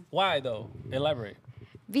 No. Why though? Elaborate.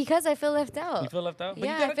 Because I feel left out. You feel left out? But you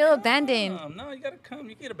Yeah, I gotta feel come. abandoned. No, you gotta come.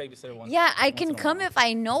 You get a babysitter once. Yeah, I once can in a come while. if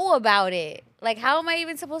I know about it. Like, how am I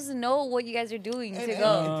even supposed to know what you guys are doing to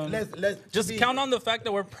go? Let's Just be- count on the fact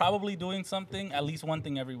that we're probably doing something, at least one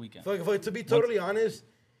thing every weekend. To be totally honest,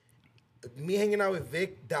 me hanging out with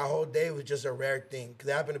Vic that whole day was just a rare thing because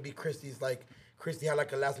it happened to be Christy's. Like Christy had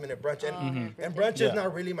like a last minute brunch, and brunch Yeah. is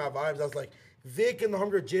not really my vibes. I was like, Vic and the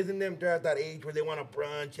homegirl Jizz and them, they're at that age where they want to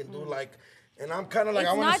brunch and do like, and I'm kind of like,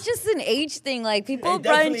 It's I want not just an age thing. Like, people It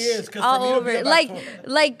definitely brunch is, 'cause for all me to be over. about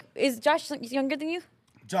Like, is Josh younger than you?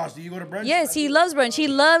 Josh, do you go to brunch? Yes, he loves brunch. He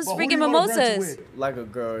loves But who freaking do you go to brunch mimosas. with? Like a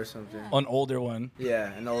girl or something. An older one.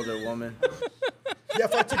 Yeah, an older woman. Yeah,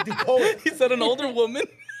 if I took the push, He said an older woman.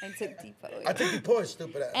 I took Depot. I took the push,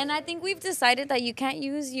 stupid ass. And I think we've decided that you can't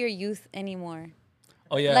use your youth anymore.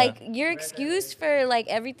 Oh yeah. Like, your excuse for like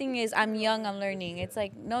everything is I'm young, I'm learning. It's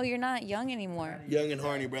like, no, you're not young anymore. Young and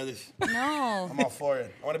horny, brothers. No. I'm all for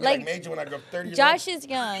it. I want to be Like, like Major when I grow up 30 years Josh old. is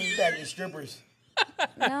young. Bagging strippers.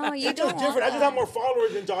 No, you It's don't. just different. I just have more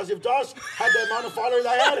followers than Josh. If Josh had the amount of followers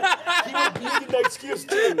I had, he would be using the excuse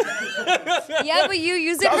too. Yeah, but you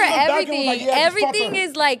use it Josh for was back and was everything. like, yeah, just Everything fuck her.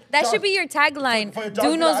 is like, that Josh- should be your tagline. For Josh, I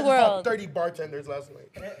Duno's just World. fought 30 bartenders last night.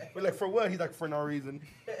 We're like, for what? He's like, for no reason.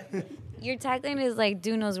 Your tagline is like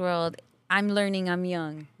Duno's World. I'm learning, I'm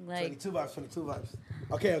young. Like, 22 vibes, 22 vibes.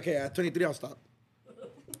 Okay, at 23 I'll stop.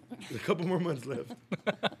 There's a couple more months left.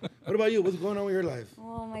 What about you? What's going on with your life?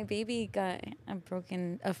 well, my baby got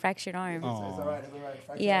a fractured arm. It's all right, it's all right.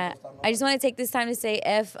 Fracture, Yeah, I'll stop. I just want to take this time to say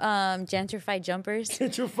gentrified jumpers.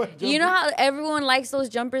 Get your fuck You know how everyone likes those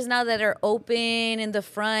jumpers now that are open in the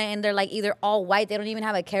front and they're like either all white, they don't even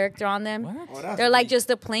have a character on them. What? Oh, that's They're like weak. just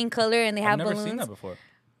a plain color and they I've have never balloons. seen that before.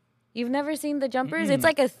 You've never seen the jumpers? It's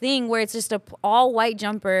like a thing where it's just a all white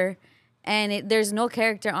jumper and there's no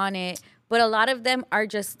character on it. But a lot of them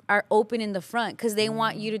are open in the front because they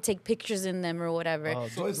want you to take pictures in them or whatever. Oh,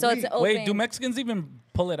 so it's it's weak. open. Wait, do Mexicans even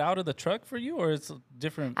pull it out of the truck for you, or it's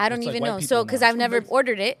different? I don't it's like even white know. people So, because now? I've never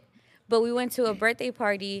ordered it, but we went to a birthday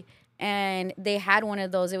party and they had one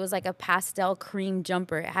of those. It was like a pastel cream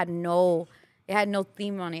jumper. It had no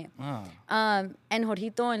theme on it. Ah. And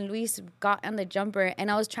Jorgito and Luis got on the jumper, and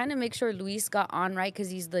I was trying to make sure Luis got on right because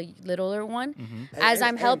he's the littler one. As And-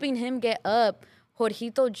 I'm helping him get up,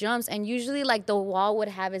 Jorgito jumps, and usually like the wall would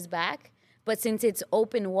have his back, but since it's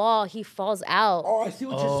open wall, he falls out. Oh, I see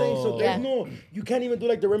what you're saying. So Yeah. you can't even do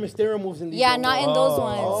like the Rey Mysterio moves in these. Yeah, no not more. in those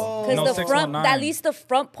ones. Because No the front, 619. at least the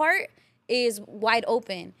front part is wide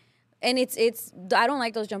open. And it's I don't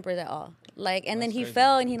like those jumpers at all. Like, and then he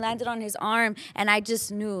fell and he landed on his arm, and I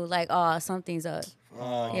just knew like, oh, something's up.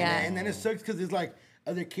 Yeah. And then it sucks because it's like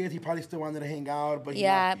other kids. He probably still wanted to hang out, but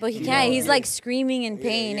Yeah, but he can't. He's like screaming in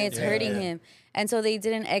pain. yeah, It's yeah, hurting yeah. him. And so they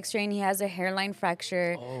did an X-ray, and he has a hairline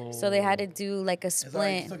fracture. So they had to do like a It's all right,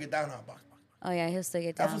 splint. still get down now, box. Oh yeah, he'll still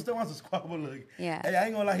get That's what down. still wants to squabble. Like, Yeah. Hey, I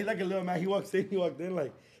ain't gonna lie, he's like a little man. He walked in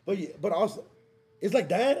like, but also, it's like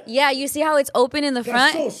that. Yeah, you see how it's open in the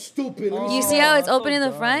That's front? so stupid. Let me You see see that. how it's that's open so in the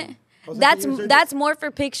dumb. front? Was that That's for your that's more for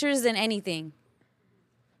pictures than anything.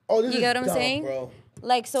 Oh, this You is get what I'm dumb, saying? bro.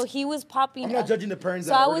 Like, so he was popping. I'm not judging the parents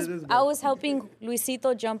So that I ordered was this, I but- was helping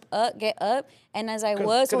Luisito get up, and as I 'Cause-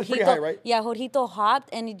 was, 'cause it's pretty high, right? yeah, Jorgito hopped,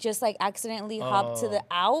 and he just like accidentally hopped to the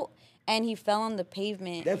out, and he fell on the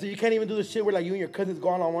pavement Damn, so you can't even do the shit where like you and your cousins go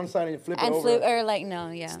on one side and flip it and over. flip or like no,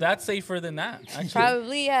 yeah, That's safer than that. Actually.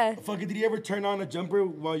 probably yeah. Fucking, did you ever turn on a jumper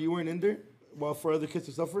while you weren't in there? While for other kids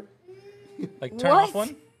to suffer? Like turn What? off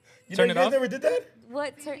one. You Turn know, it you guys off? never did that?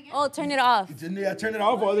 What? Turn it off. Yeah, turn it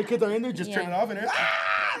off while other kids are in there. Just turn Yeah. it off and they're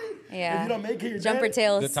Yeah. If you don't make it, you're Jumper dead.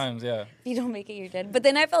 tails. Good times, yeah. If you don't make it, you're dead. But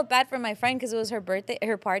then I felt bad for my friend because it was her birthday,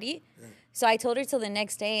 her party. So I told her till the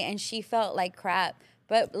next day, and she felt like crap.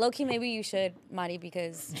 But low-key, maybe you should, Mari,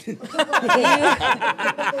 because you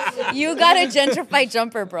got a gentrified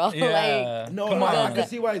jumper, bro. Yeah. No, Come I on. can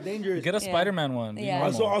see why it's dangerous. Get a Spider-Man one. Be Yeah.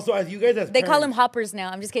 Also, normal. as you guys as They call them parents- hoppers now.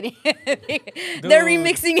 I'm just kidding. They're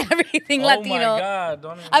remixing everything Oh Latino. my God!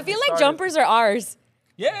 Don't even I get feel me like started. jumpers are ours.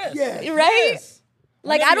 Yes. Yes. Right? Yes.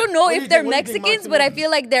 Like, I don't know what do if you they're think- what do you think, Mexicans, but I Maximo?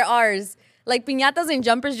 feel like they're ours. Like, piñatas and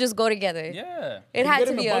jumpers just go together. Yeah. It You had get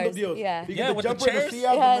to in be the bundle ours. deals. Yeah. Because Yeah, the with the jumper, chairs. the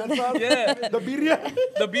Cias, Yeah. the Mensas, Yeah. the birria.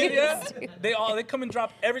 The birria, they come and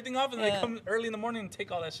drop everything off, and they come early in the morning and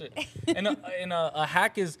take all that shit. And a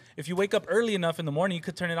hack is if you wake up early enough in the morning, you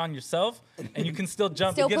could turn it on yourself, and you can still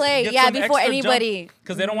jump. Still play, yeah, before anybody.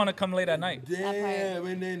 Because they don't want to come late at night. Damn,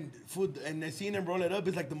 and then food, and then seeing them roll it up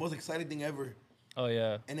is like the most exciting thing ever. Oh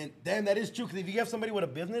yeah. And then, damn, that is true. Because if you have somebody with a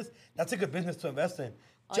business, that's a good business to invest in.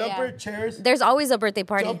 Oh, Jumper, yeah. chairs, There's always a birthday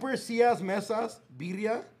party. jumper, Cias, mesas,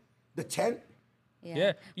 birria, the tent. Yeah.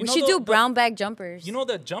 We You know should the- do the- brown bag jumpers. You know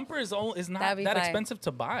the jumper is not That'd be that fire. expensive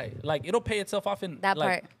to buy. Like it'll pay itself off in that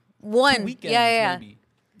like part. One. 2 weekends, yeah. maybe.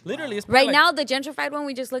 Literally, it's Right probably now, the gentrified one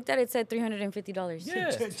we just looked at, it said $350. Yeah.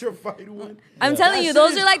 Gentrified one. I'm telling That you, shit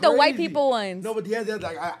those is are like the white crazy. people ones. No, but yeah,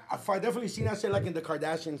 like I definitely seen that shit like in the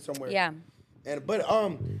Kardashians somewhere. Yeah. And but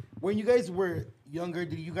when you guys were younger,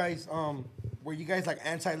 did you guys were you guys like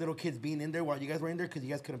anti little kids being in there while you guys were in there because you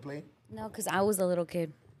guys couldn't play? No, because I was a little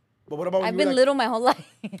kid. But what about when I've you been were, like, little my whole life.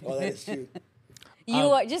 Oh, that is true. You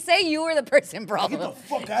are, just say you were the person, bro. Get the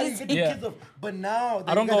fuck out of here. Get the Yeah. kids off. But now that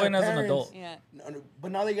I don't you guys go are in as an parents- adult. Yeah. No,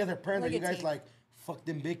 but now that you guys are parents, are Look you at guys T. like fuck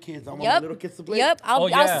them big kids? I want my Yep. little kids to play. Yep. I'll, Oh,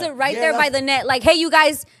 yeah. I'll sit right Yeah, there by that's- the net. Like, hey, you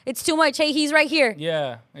guys, it's too much. Hey, he's right here.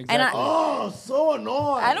 Yeah, exactly. And I, Oh, so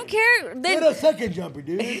annoying. I don't care. Get Then a second jumper,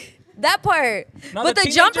 dude. that part. Now But the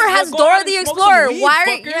teenagers jumper has go out Dora and the smoke some Explorer. weed, Why?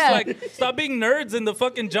 fuckers. Yeah. Like, stop being nerds in the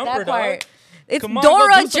fucking jumper, that part. dog. It's Come on, go Dora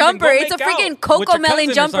do something. jumper. Go It's a make out freaking with cocoa your melon cousin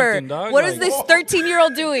or jumper. something, dog. What is Like- this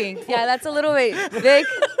 13-year-old doing? Yeah, that's a little bit, Vic.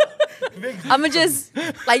 I'ma just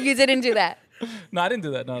like you didn't do that. No, I didn't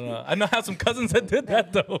do that. No. I know I have some cousins that did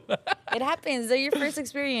that though. It happens. They're your first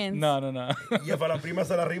experience. No. Yeah, para la prima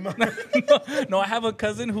se la rima. No, I have a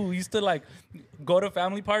cousin who used to like go to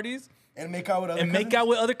family parties And make out with other and make cousins? out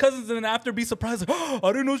with other cousins, and then after be surprised, like, oh,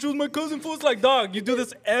 I didn't know she was my cousin. Fool's like, dog, you do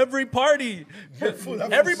this every party. Fool, that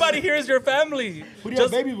was Everybody shit. here is your family. Who do you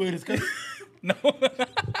have baby with? His cousin? No,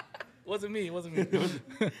 wasn't me.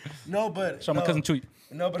 No, but Show my cousin Chuy.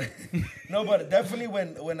 No, but definitely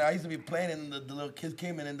when I used to be playing and the little kids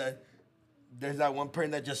came in and there's that one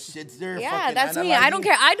parent that just sits there. Yeah, fucking that's me. I analyzing, don't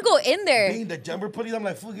care. I'd go in there. Being the jumper police, I'm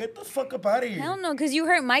like, fool, get the fuck up out of here. Hell no, because you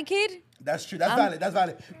hurt my kid. That's true. That's valid. That's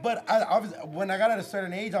valid. But I obviously, when I got at a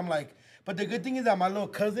certain age, I'm like, but the good thing is that my little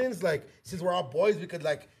cousins, like, since we're all boys, we could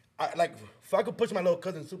like, if I could push my little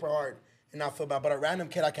cousin super hard and not feel bad, but a random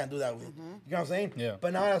kid, I can't do that with. You know what I'm saying? Yeah.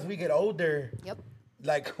 But now as we get older, Yep.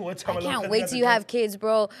 like, one time I my little can't cousin wait got till the you jump- have kids,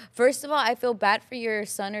 bro. First of all, I feel bad for your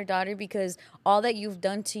son or daughter because all that you've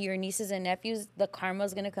done to your nieces and nephews, the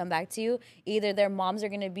karma's gonna come back to you. Either their moms are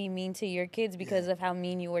gonna be mean to your kids because of how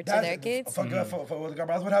mean you were to their kids.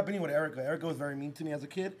 That's what happened with Erica. Erica was very mean to me as a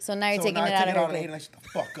kid. So now you're taking it I out take of it her on kid. Aiden. Like, shut the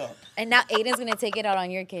fuck up. And now Aiden's gonna take it out on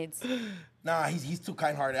your kids. Nah, he's too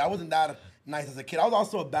kind-hearted. I wasn't that nice as a kid. I was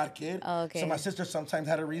also a bad kid. Oh, okay. So my sister sometimes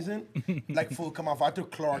had a reason. Like, fool, come off. I threw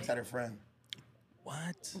Clorox at her friend.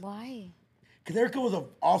 What? Why? Because Erica was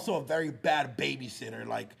also a very bad babysitter.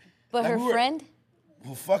 Like, But like her we were- friend?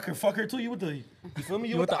 Well, fuck her too. You with the, you feel me?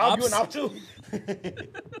 You, You with with the the op, you an ops? op too.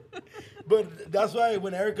 But that's why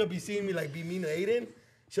when Erica be seeing me like be mean to Aiden,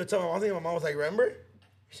 she'll tell my mom. I think my mom was like, remember?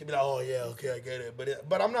 She'd be like, oh yeah, okay, I get it.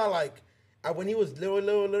 But I'm not like, when he was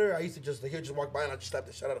little, I used to just, he'd just walk by and I just slap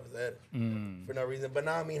the shit out of his head for no reason. But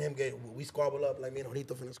now me and him we squabble up like me and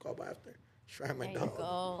Jorito finna squabble after. Try my There you dog.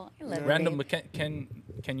 go. I love Random, it. but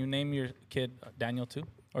can you name your kid Daniel too?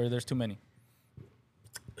 Or there's too many?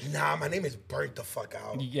 Nah, my name is burnt the fuck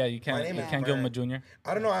out. Yeah, you can't. name You is can't give him a Brent. junior.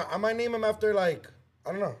 I don't know. I might name him after like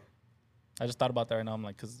I don't know. I just thought about that right now. I'm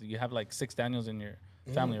like, because you have like 6 Daniels in your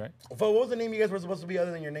family, right? But what was the name you guys were supposed to be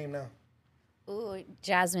other than your name now? Ooh,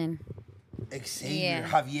 Jasmine. Xavier, Yeah.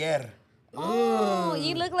 Javier. Oh,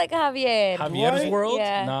 you look like Javier. Javier's What? World?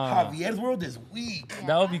 Yeah. Nah. Javier's world is weak.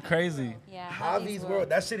 That would be crazy. Yeah, Javi's world,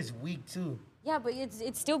 that shit is weak too. Yeah, but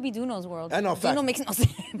it's still be Duno's world. I know, Duno fact. makes no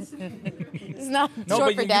sense. It's not No, short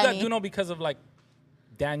but for you got Danny. Duno because of like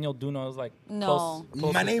Daniel Duno is like No.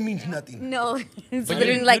 close. My name means nothing. No, it's But you literally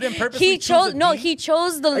didn't- like you didn't purposely he choose chose. a No, D? he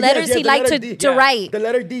chose the Yes, letters yes, he the liked letter to D. Yeah. write. The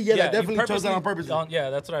letter D, yeah, Yeah, I you definitely chose that on purpose. Yeah,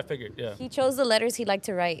 that's what I figured. Yeah, He chose the letters he liked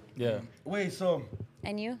to write. yeah. Wait, so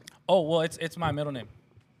And you? Oh well, it's my middle name,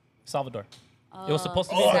 Salvador. It was supposed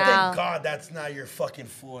to be. oh, Sal. thank God that's not your fucking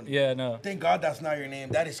full name. Yeah, no. Thank God that's not your name.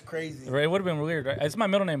 That is crazy. Right, it would have been weird, right? It's my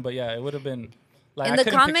middle name, but yeah, it would have been. Like, In I the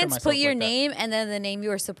couldn't picture comments, myself put your like that. name and then the name you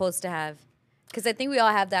were supposed to have. Because I think we all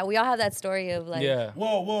have that. We all have that story of like. Yeah.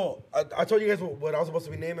 Whoa. I told you guys what I was supposed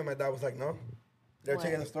to be named, and my dad was like, no. They're What?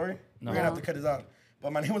 taking the story? No. We're going to have to cut this out.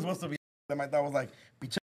 But my name was supposed to be, and my dad was like,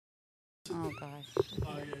 Oh gosh.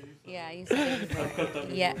 Yeah, you said it before.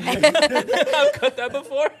 Yeah. I've cut that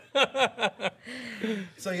before.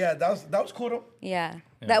 So yeah, that was cool though. Yeah.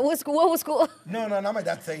 That was cool. What was cool? No, not my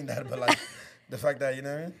dad saying that, but like the fact that, you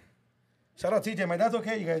know what I mean? Shout out TJ, my dad's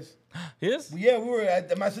okay, you guys. Yes. Yeah,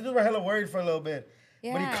 my sisters were hella worried for a little bit. But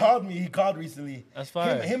Yeah. he called recently. That's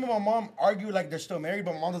fine. Him and my mom argue like they're still married,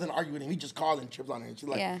 but my mom doesn't argue with him. He just called and trips on her. And she's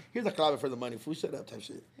like, Yeah. here's a clave for the money, fool, shut up type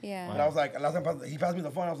shit. Yeah. But I was like, last time he passed me the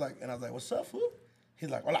phone, I was like, what's up, fool? He's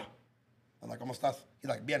like, hola. I'm like, ¿cómo estás? He's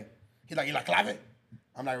like, bien. He's like, ¿y la clave?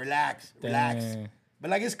 I'm like, relax. Dang. But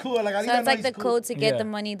like, it's cool. Like, I think So I it's know like he's the cool. code to get Yeah. the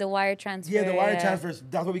money, the wire transfer. Yeah, the wire transfers.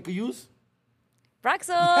 That's what we could use. Braxo!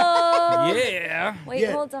 Yeah. Wait,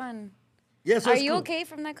 Yeah. hold on. Yeah, so Are it's you cool. okay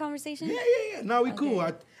from that conversation? Yeah. No, we cool.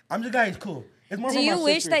 I'm just glad he's cool. It's more Do from you my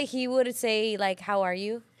wish sisters. that he would say like, "How are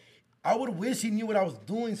you"? I would wish he knew what I was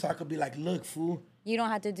doing so I could be like, look, fool. You don't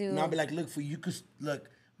have to do. And I'll be like, look, fool, you could, look,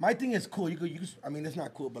 my thing is cool. You could, I mean, it's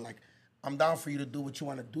not cool, but like, I'm down for you to do what you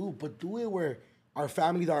want to do, but do it where our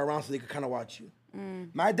families are around so they could kind of watch you.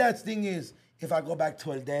 My dad's thing is, if I go back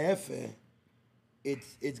to El DF,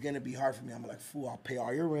 it's going to be hard for me. I'm like, fool, I'll pay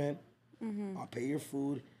all your rent. I'll pay your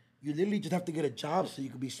food. You literally just have to get a job so you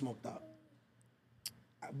could be smoked out.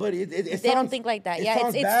 But it They sounds, don't think like that. it Yeah,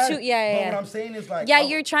 sounds it's bad, too. Yeah. But what I'm saying is like, yeah, I-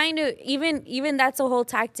 you're trying to even that's a whole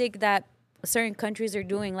tactic that certain countries are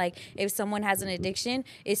doing. Like if someone has an addiction,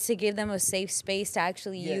 is to give them a safe space to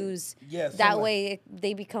actually use. Yeah, so that like- way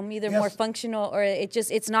they become either Yes. more functional or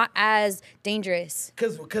it's not as dangerous.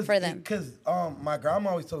 Cause for them. Because my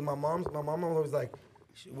grandma always told my mom was always like,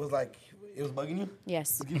 she was like, it was bugging you.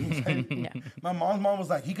 Yes. Yeah. My mom's mom was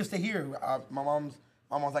like, he could stay here. My mom's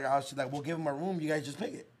like, she's like, we'll give him a room. You guys just pay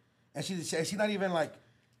it. And she's not even like,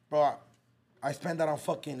 bro, I spend that on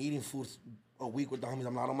fucking eating food a week with the homies.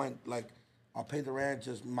 I'm like, I don't mind. Like, I'll pay the rent.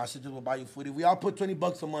 Just my sisters will buy you food. If we all put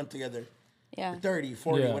 $20 a month together, Yeah. 30,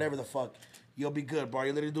 40, Yeah. whatever the fuck, you'll be good, bro.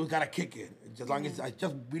 You literally do gotta kick it. As long as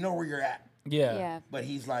we know where you're at. Yeah. Yeah. But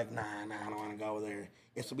he's like, nah, I don't want to go over there.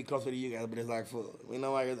 It's to be closer to you guys, but it's like, fool, we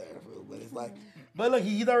know why you're there, fool. But it's like, but look,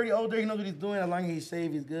 he's already older. He knows what he's doing. As long as he's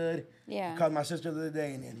safe, he's good. Yeah. He called my sister the other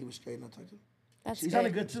day, and he was straight. And I talked to him. That's She's good. kind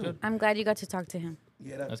of good too. I'm glad you got to talk to him.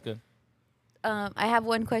 Yeah, That's good. I have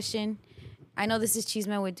one question. I know this is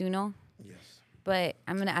Chisme with Duno, Yes. but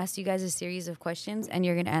I'm gonna ask you guys a series of questions and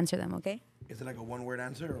you're gonna answer them. Okay? Is it like a one-word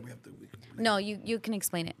answer, or we have to? No, you can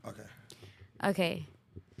explain it. Okay. Okay.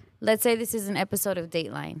 Let's say this is an episode of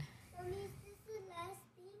Dateline.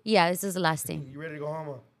 Yeah, this is the last thing. You ready to go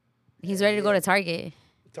home? He's ready to go to Target.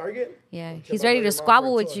 Target? Yeah, Check he's out ready your to mom squabble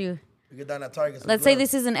for a with tour. you. We get down at Target. Let's say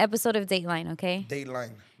this is an episode of Dateline, okay? Dateline.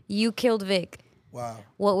 You killed Vic. Wow.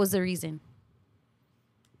 What was the reason?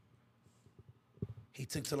 He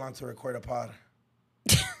took too long to record a pod.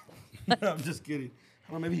 I'm just kidding.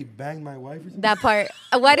 I don't know, maybe he banged my wife or something. That part.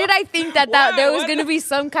 Why did I think that there was gonna be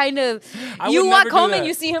some kind of? I You would walk never do home and that.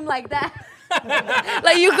 you see him like that.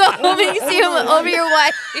 Like you go home and you see him over your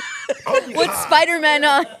wife with Spider-Man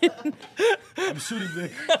on. I'm shooting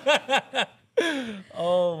Vic.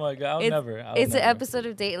 Oh my god, I'll never. I would It's an never. episode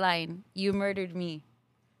of Dateline. You murdered me.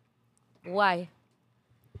 Why?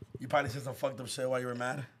 You probably said some fucked up shit while you were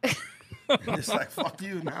mad. Just like, fuck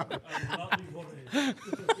you now.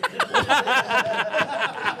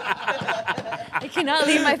 I cannot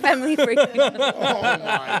leave my family for you. Oh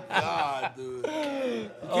my God, dude.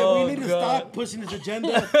 Okay, we need to stop pushing this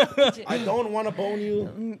agenda. I don't want to bone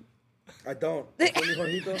you. I don't.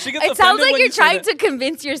 She gets It sounds offended like when you're you say trying that. to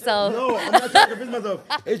convince yourself. No, I'm not trying to convince myself.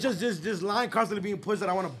 It's just this line constantly being pushed that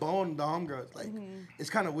I want to bone the homegirl. It's like, it's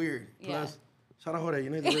kind of weird. Yeah. Plus, shout out Jorge, you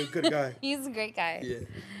know, he's a really good guy. He's a great guy. Yeah.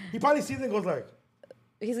 He probably sees it and goes like,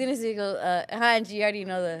 He's gonna see go. Hans, you already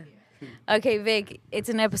know the. Okay, Vic. It's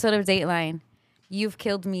an episode of Dateline. You've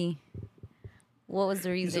killed me. What was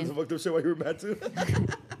the you said reason? some fucked up shit while you were mad too.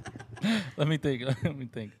 Let me think.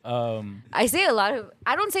 I say a lot of.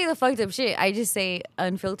 I don't say the fucked up shit. I just say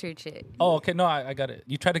unfiltered shit. Oh, okay. No, I got it.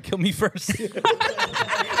 You tried to kill me first. It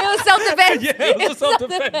was self-defense. Yeah, it was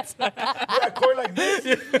self-defense. Yeah, Corey like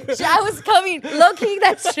this. I was coming. Low key,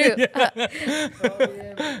 that's true. The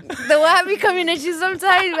one have me coming at you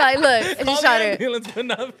sometimes. Like, look, I Call just the shot her. ambulance, but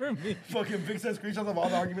not for me. Fucking Vic sent screenshots of all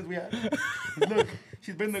the arguments we had. Look,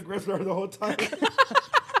 she's been the aggressor the whole time.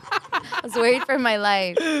 I was worried for my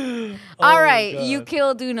life. All right, God. you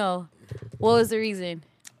killed Uno. What was the reason?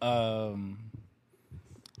 I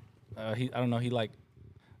don't know. He like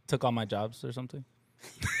took all my jobs or something.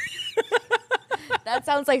 That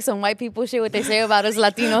sounds like some white people shit. What they say about us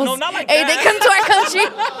Latinos. No, not like hey, that. they come to our country.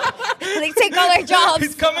 They take all our jobs.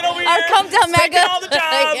 He's coming over Our here. come down He's taking MAGA. all the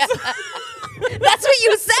jobs. Yeah. That's what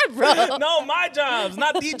you said, bro. No, my jobs,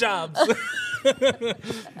 not the jobs.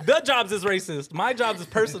 The jobs is racist. My jobs is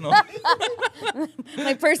personal.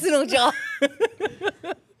 My personal job.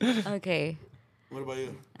 Okay. What about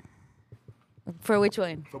you? For which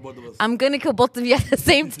one? For both of us. I'm gonna kill both of you at the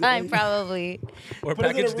same time, probably. Or Put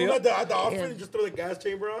us in package a room deal. at the office and just throw the gas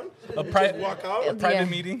chamber on. A Just walk out. private Yeah.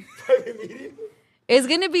 meeting. Private meeting. It's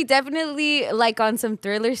gonna be definitely like on some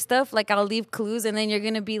thriller stuff. Like I'll leave clues, and then you're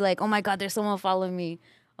gonna be like, "Oh my god, there's someone following me.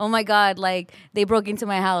 Oh my god, like they broke into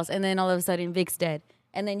my house," and then all of a sudden, Vic's dead,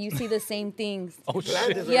 and then you see the same things. Oh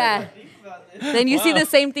shit. Yeah. Then you see the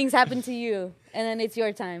same things happen to you, and then it's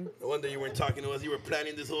your time. No wonder you weren't talking to us. You were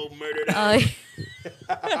planning this whole murder.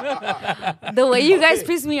 The way you guys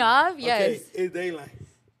piss me off, yes. Okay, it's Dateline.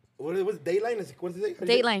 What's Dateline? What's it?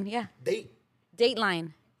 Dateline, yeah.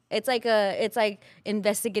 Dateline. It's like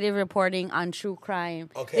investigative reporting on true crime.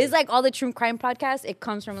 Okay. It's like all the true crime podcasts. It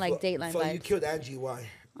comes from like Dateline So you vibes. killed Angie. Why?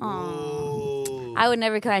 Ooh. I would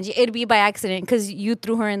never kill Angie. It'd be by accident because you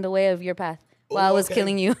threw her in the way of your path while I was okay.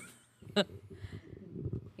 killing you.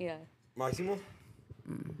 Yeah. Maximo?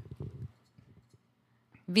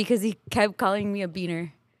 Because he kept calling me a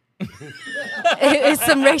beaner. It's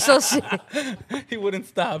some racial shit. He wouldn't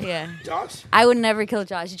stop. Yeah. Josh? I would never kill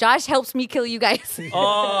Josh. Josh helps me kill you guys.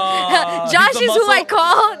 Oh, Josh he's the is who I muscle?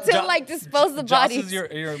 call to Jo- like dispose the Josh bodies. is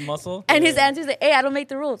your muscle. And his answer is like, hey, I don't make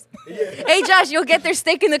the rules. Hey, Josh, you'll get their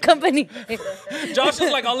stake in the company. Josh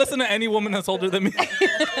is like, I'll listen to any woman that's older than me.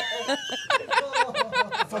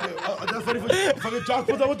 That's funny. Fucking Josh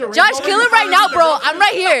pulls up with the Range Josh, Rover, kill you him right finally now, meet the bro. girlfriend. I'm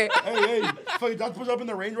right here. Hey, fucking Josh pulls up in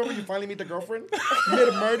the Range Rover. You finally meet the girlfriend. You made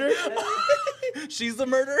a murder. She's the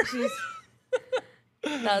murderer.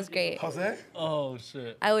 That was great. Jose? Oh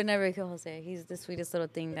shit. I would never kill Jose. He's the sweetest little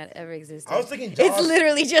thing that ever existed. I was thinking Josh. It's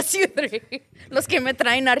literally just you three. Los que me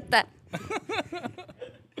traen harta.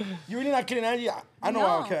 You really not kidding Angie? I know why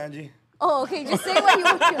I'll No. kill Angie. Oh, okay. Just say what you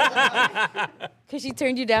would kill. Because she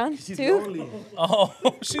turned you down, She's too? lonely. Oh,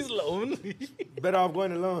 she's lonely. Better off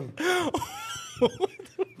going alone.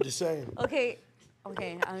 Just saying. Okay.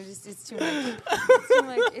 It's too much. It's too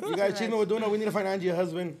much. It's You guys, too Chisme, much. we're doing it. We need to find Angie a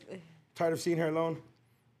husband. Tired of seeing her alone.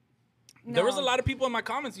 There was a No. lot of people in my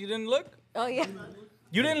comments. You didn't look. Oh, yeah.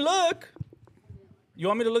 You didn't look. You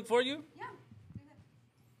want me to look for you?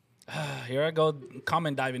 Yeah. Here I go,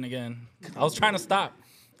 comment diving again. I was trying to stop.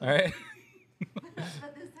 All right. But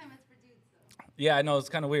this time it's for dudes, though. Yeah, I know it's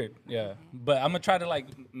kind of weird. Yeah, but I'm gonna try to like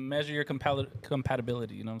measure your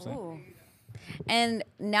compatibility. You know what I'm saying? Ooh. And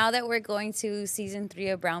now that we're going to season 3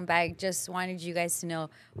 of Brown Bag, just wanted you guys to know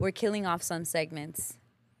we're killing off some segments.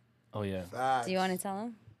 Oh yeah. Facts. Do you want to tell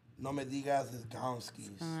them? No me digas is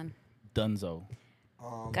Gonskis. Dunzo.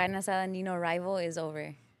 Carne Asada Nino Rival is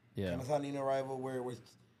over. Yeah. Carne Asada Nino Rival,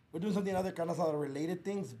 we're doing something other Carne Asada related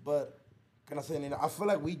things, but Carne Asada Nino, I feel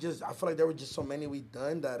like there were just so many we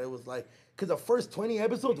done that it was like, because the first 20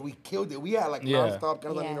 episodes, we killed it. We had like Yeah. nonstop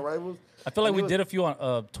Carne Asada Yeah. Nino Rivals. I feel like And we it was- did a few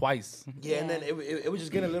on twice. Yeah, and Yeah. then it was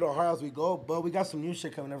just getting a little hard as we go, but we got some new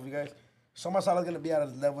shit coming up for you guys. So much Sala's gonna be at a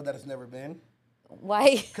level that it's never been.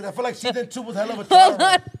 Why? Because I feel like season 2 was hell of a Hold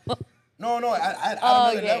turnaround. on. No, at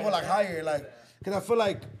Oh, another yeah. level, like higher, like, because I feel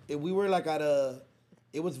like if we were like at a,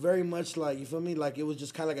 it was very much like, you feel me? Like it was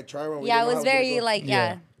just kind of like a try run. We Yeah, didn't it know was how gonna very go. like,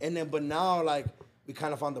 yeah. And then, but now, like, we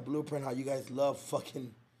kind of found the blueprint how you guys love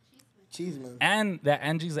fucking Chisme. And that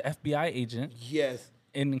Angie's an FBI agent Yes.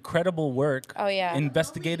 in incredible work. Oh, yeah.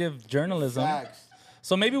 Investigative journalism. Facts.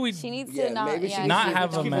 So maybe we She needs Yeah, to not, maybe she yeah, needs not to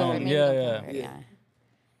have a keep man. going. Maybe Yeah, don't yeah. cover it, yeah.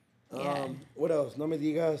 Yeah. What else? No me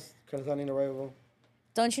digas. Concerning arrival.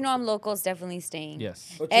 Don't you know I'm local's definitely staying.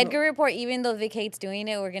 Yes. But you Edgar know- Report, even though Vic hates doing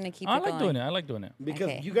it, we're gonna keep I it like going. doing it. I like doing it. Because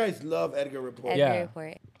Okay. you guys love Edgar Report. Edgar Yeah.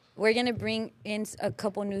 Report. We're gonna bring in a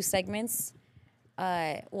couple new segments.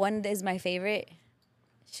 One is my favorite.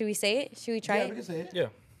 Should we say it? Should we try Yeah, it? we can say it. Yeah.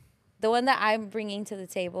 The one that I'm bringing to the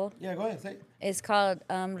table Yeah, go ahead, say it. is called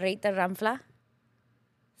Rate the Ramfla.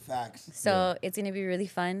 Facts. So it's gonna be really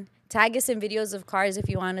fun. Tag us in videos of cars if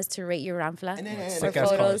you want us to rate your Ramfla. And then or Sick ass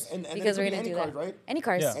photos, cars. And then because it we're could gonna be do any that. cars, right? Any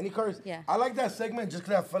cars. Yeah. Any cars? Yeah. I like that segment just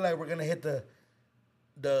because I feel like we're gonna hit the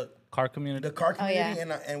Car community. car Oh, community,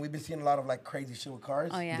 yeah. and we've been seeing a lot of like crazy shit with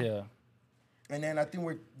cars. Oh yeah. Yeah. And then I think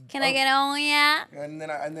we're. Can I get on? Yeah. And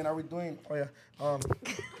then are we doing? Oh yeah.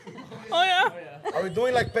 Oh yeah. Are we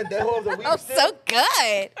doing like pendejo of the week? Oh, still? so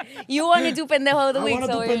good. You want to do pendejo of the I week, want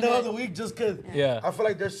to so do we're pendejo gonna- of the week just because. Yeah. I feel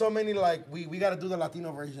like there's so many like we got to do the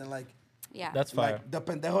Latino version like Yeah. That's fire. like the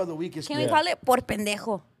pendejo of the week is. Can cool. we call it por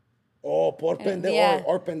pendejo? Oh, por pendejo Yeah.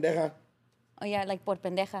 or pendeja. Oh yeah, like por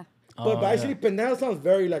pendeja. But actually, pendeja sounds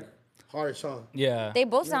very like harsh, huh? Yeah. They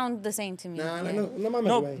both sound the same to me. Nah, yeah. no mames,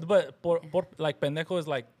 No, güey. but like pendejo is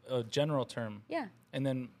like a general term. Yeah. And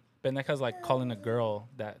then pendeja is like calling a girl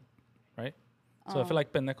that, right? So I feel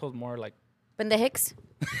like pendejo is more like. Pendejix.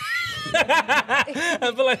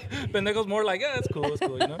 I feel like pendejo is more like, yeah, it's cool,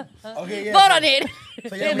 you know? Okay, yeah. Vote on it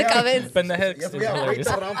So yeah, in we the have- comments. Pendejex Yes, is we have rate hilarious.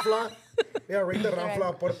 the Ramfla. Yeah, rate the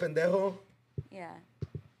Ramfla por pendejo. Yeah.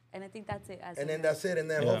 And I think that's it. As And of then now. that's it.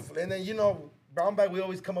 And then Yeah. hopefully, and then you know, brown bag, we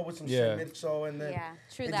always come up with some Yeah. shit mid show, and then Yeah,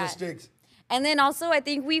 true it that. just sticks. And then also, I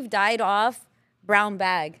think we've died off brown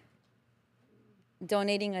bag.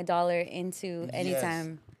 Donating $1 into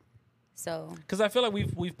anytime. So Because I feel like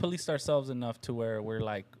we've policed ourselves enough to where we're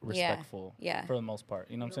like respectful. Yeah. For the most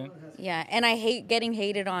part. You know what I'm saying? yeah, and I hate getting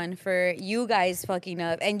hated on for you guys fucking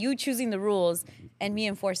up and you choosing the rules and me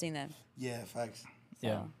enforcing them. Yeah, facts.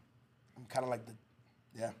 Yeah. I'm kind of like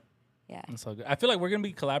Yeah. It's so good. I feel like we're gonna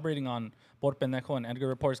be collaborating on Por Pendejo and Edgar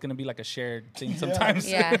Report. It's gonna be like a shared thing sometimes.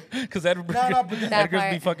 Yeah. Because Edgar's but That be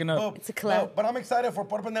part. fucking up. But, It's a collab. But I'm excited for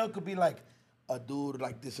por pendejo could be like a dude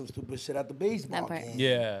like did some stupid shit at the baseball That part. game.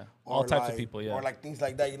 Yeah. All Or types of like- people. Yeah. Or like things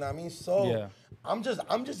like that. You know what I mean? So Yeah. I'm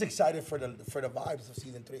just excited for the vibes of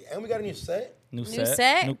season 3, and we got a new set. New New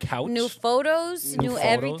set, New couch. new photos, New new photos.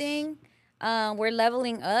 everything. We're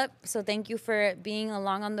leveling up, so thank you for being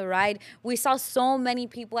along on the ride. We saw so many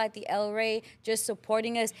people at the El Rey just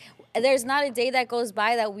supporting us. There's not a day that goes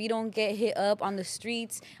by that we don't get hit up on the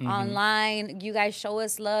streets, Mm-hmm. online. You guys show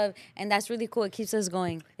us love, and that's really cool. It keeps us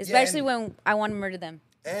going, especially and- when I want to murder them.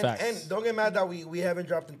 Facts. And don't get mad that we haven't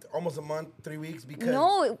dropped in almost a month, 3 weeks because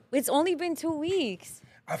No, it's only been 2 weeks.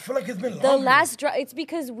 I feel like it's been The longer. last drop, it's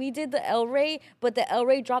because we did the El Rey, but the El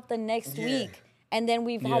Rey dropped the next Yeah. week. And then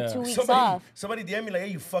we've Yeah. had 2 weeks off. Somebody DM me like, "Hey,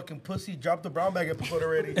 you fucking pussy, drop the brown bag episode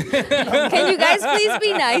already." Can you guys please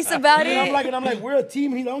be nice about And it? I'm like, we're a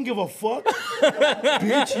team. He don't give a fuck,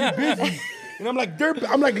 bitch. You busy. And I'm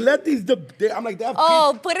like, let these. I'm like, they have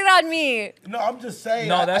Oh, put it on me. kids. No, I'm just saying.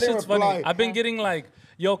 No, I that didn't shit's funny. reply. I've been getting like,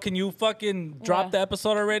 yo, can you fucking drop Yeah. the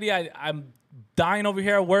episode already? I'm dying over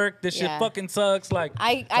here at work. This shit Yeah. fucking sucks. Like,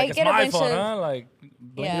 I it's like, get it's a my bunch fault, of- huh? Like,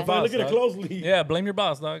 blame Yeah. your But boss. look at it dog. closely. Yeah, blame your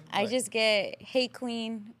boss, dog. I Like, just get, hey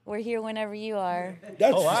queen, we're here whenever you are.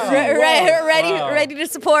 That's Oh, wow. Ready to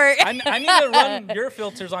support. I need to run your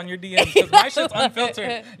filters on your DMs because my shit's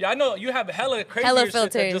unfiltered. Yeah, I know you have hella crazy Hella shit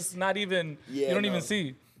that filters. just not even you don't even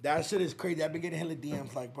see. That shit is crazy. I've been getting hella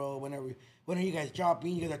DMs like, bro, when are you guys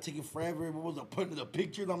dropping? You guys are taking forever. What was the point of the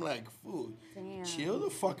pictures? I'm like, fool, chill the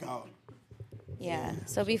fuck out. Yeah.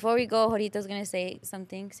 So before we go, Jorito's gonna say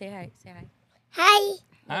something. Say hi. Say hi. Hi.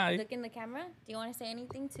 Hi. Look in the camera. Do you want to say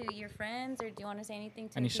anything to your friends, or do you want to say anything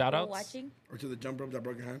to Any people shout-outs? watching? Or to the jump rope that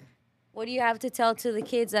broke your hand. What do you have to tell to the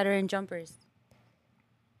kids that are in jumpers?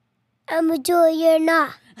 I'm a joy, you're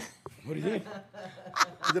not. What do you think?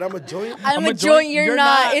 Did I'm a joint? I'm a a joint, joint. You're, you're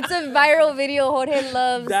not. not. It's a viral video. Jorge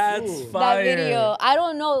loves That's that fire. video. I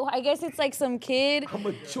don't know. I guess it's like some kid I'm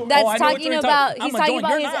a joint. that's Oh, I know what talking you're about. talking- He's I'm a talking joint, about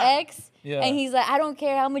you're his not. ex. Yeah. And he's like, I don't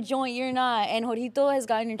care. I'm a joint. You're not. And Jorito has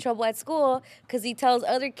gotten in trouble at school because he tells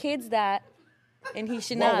other kids that, and he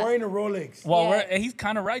should While not. wearing a Rolex. Well, Yeah. he's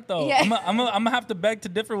kind of right though. Yeah. I'm gonna have to beg to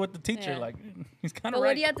differ with the teacher. Yeah. Like, he's kind But of what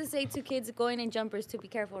right. do you have to say to kids going in jumpers to be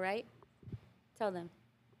careful, right? Tell them.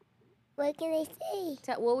 What can I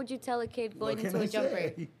say? What would you tell a kid going What into can a I jumper?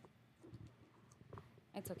 say?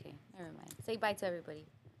 It's okay. Never mind. Say bye to everybody.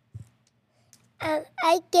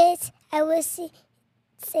 I guess I will say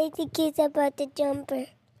to kids about the jumper. Let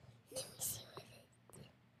me see what it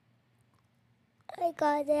is. I I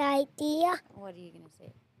got the idea. What are you gonna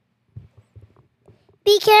say?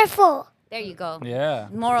 Be careful. There you go. Yeah.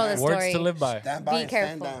 Moral of the Words story. to live by. Stand by Be and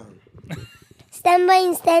careful. stand down. Stand by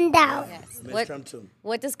and stand down. Yes. Miss What, Trump too.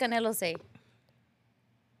 what does Canelo say?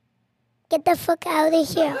 Get the fuck out of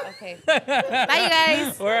here. Okay. Bye, you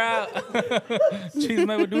guys. We're out.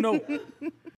 Chisme with Duno.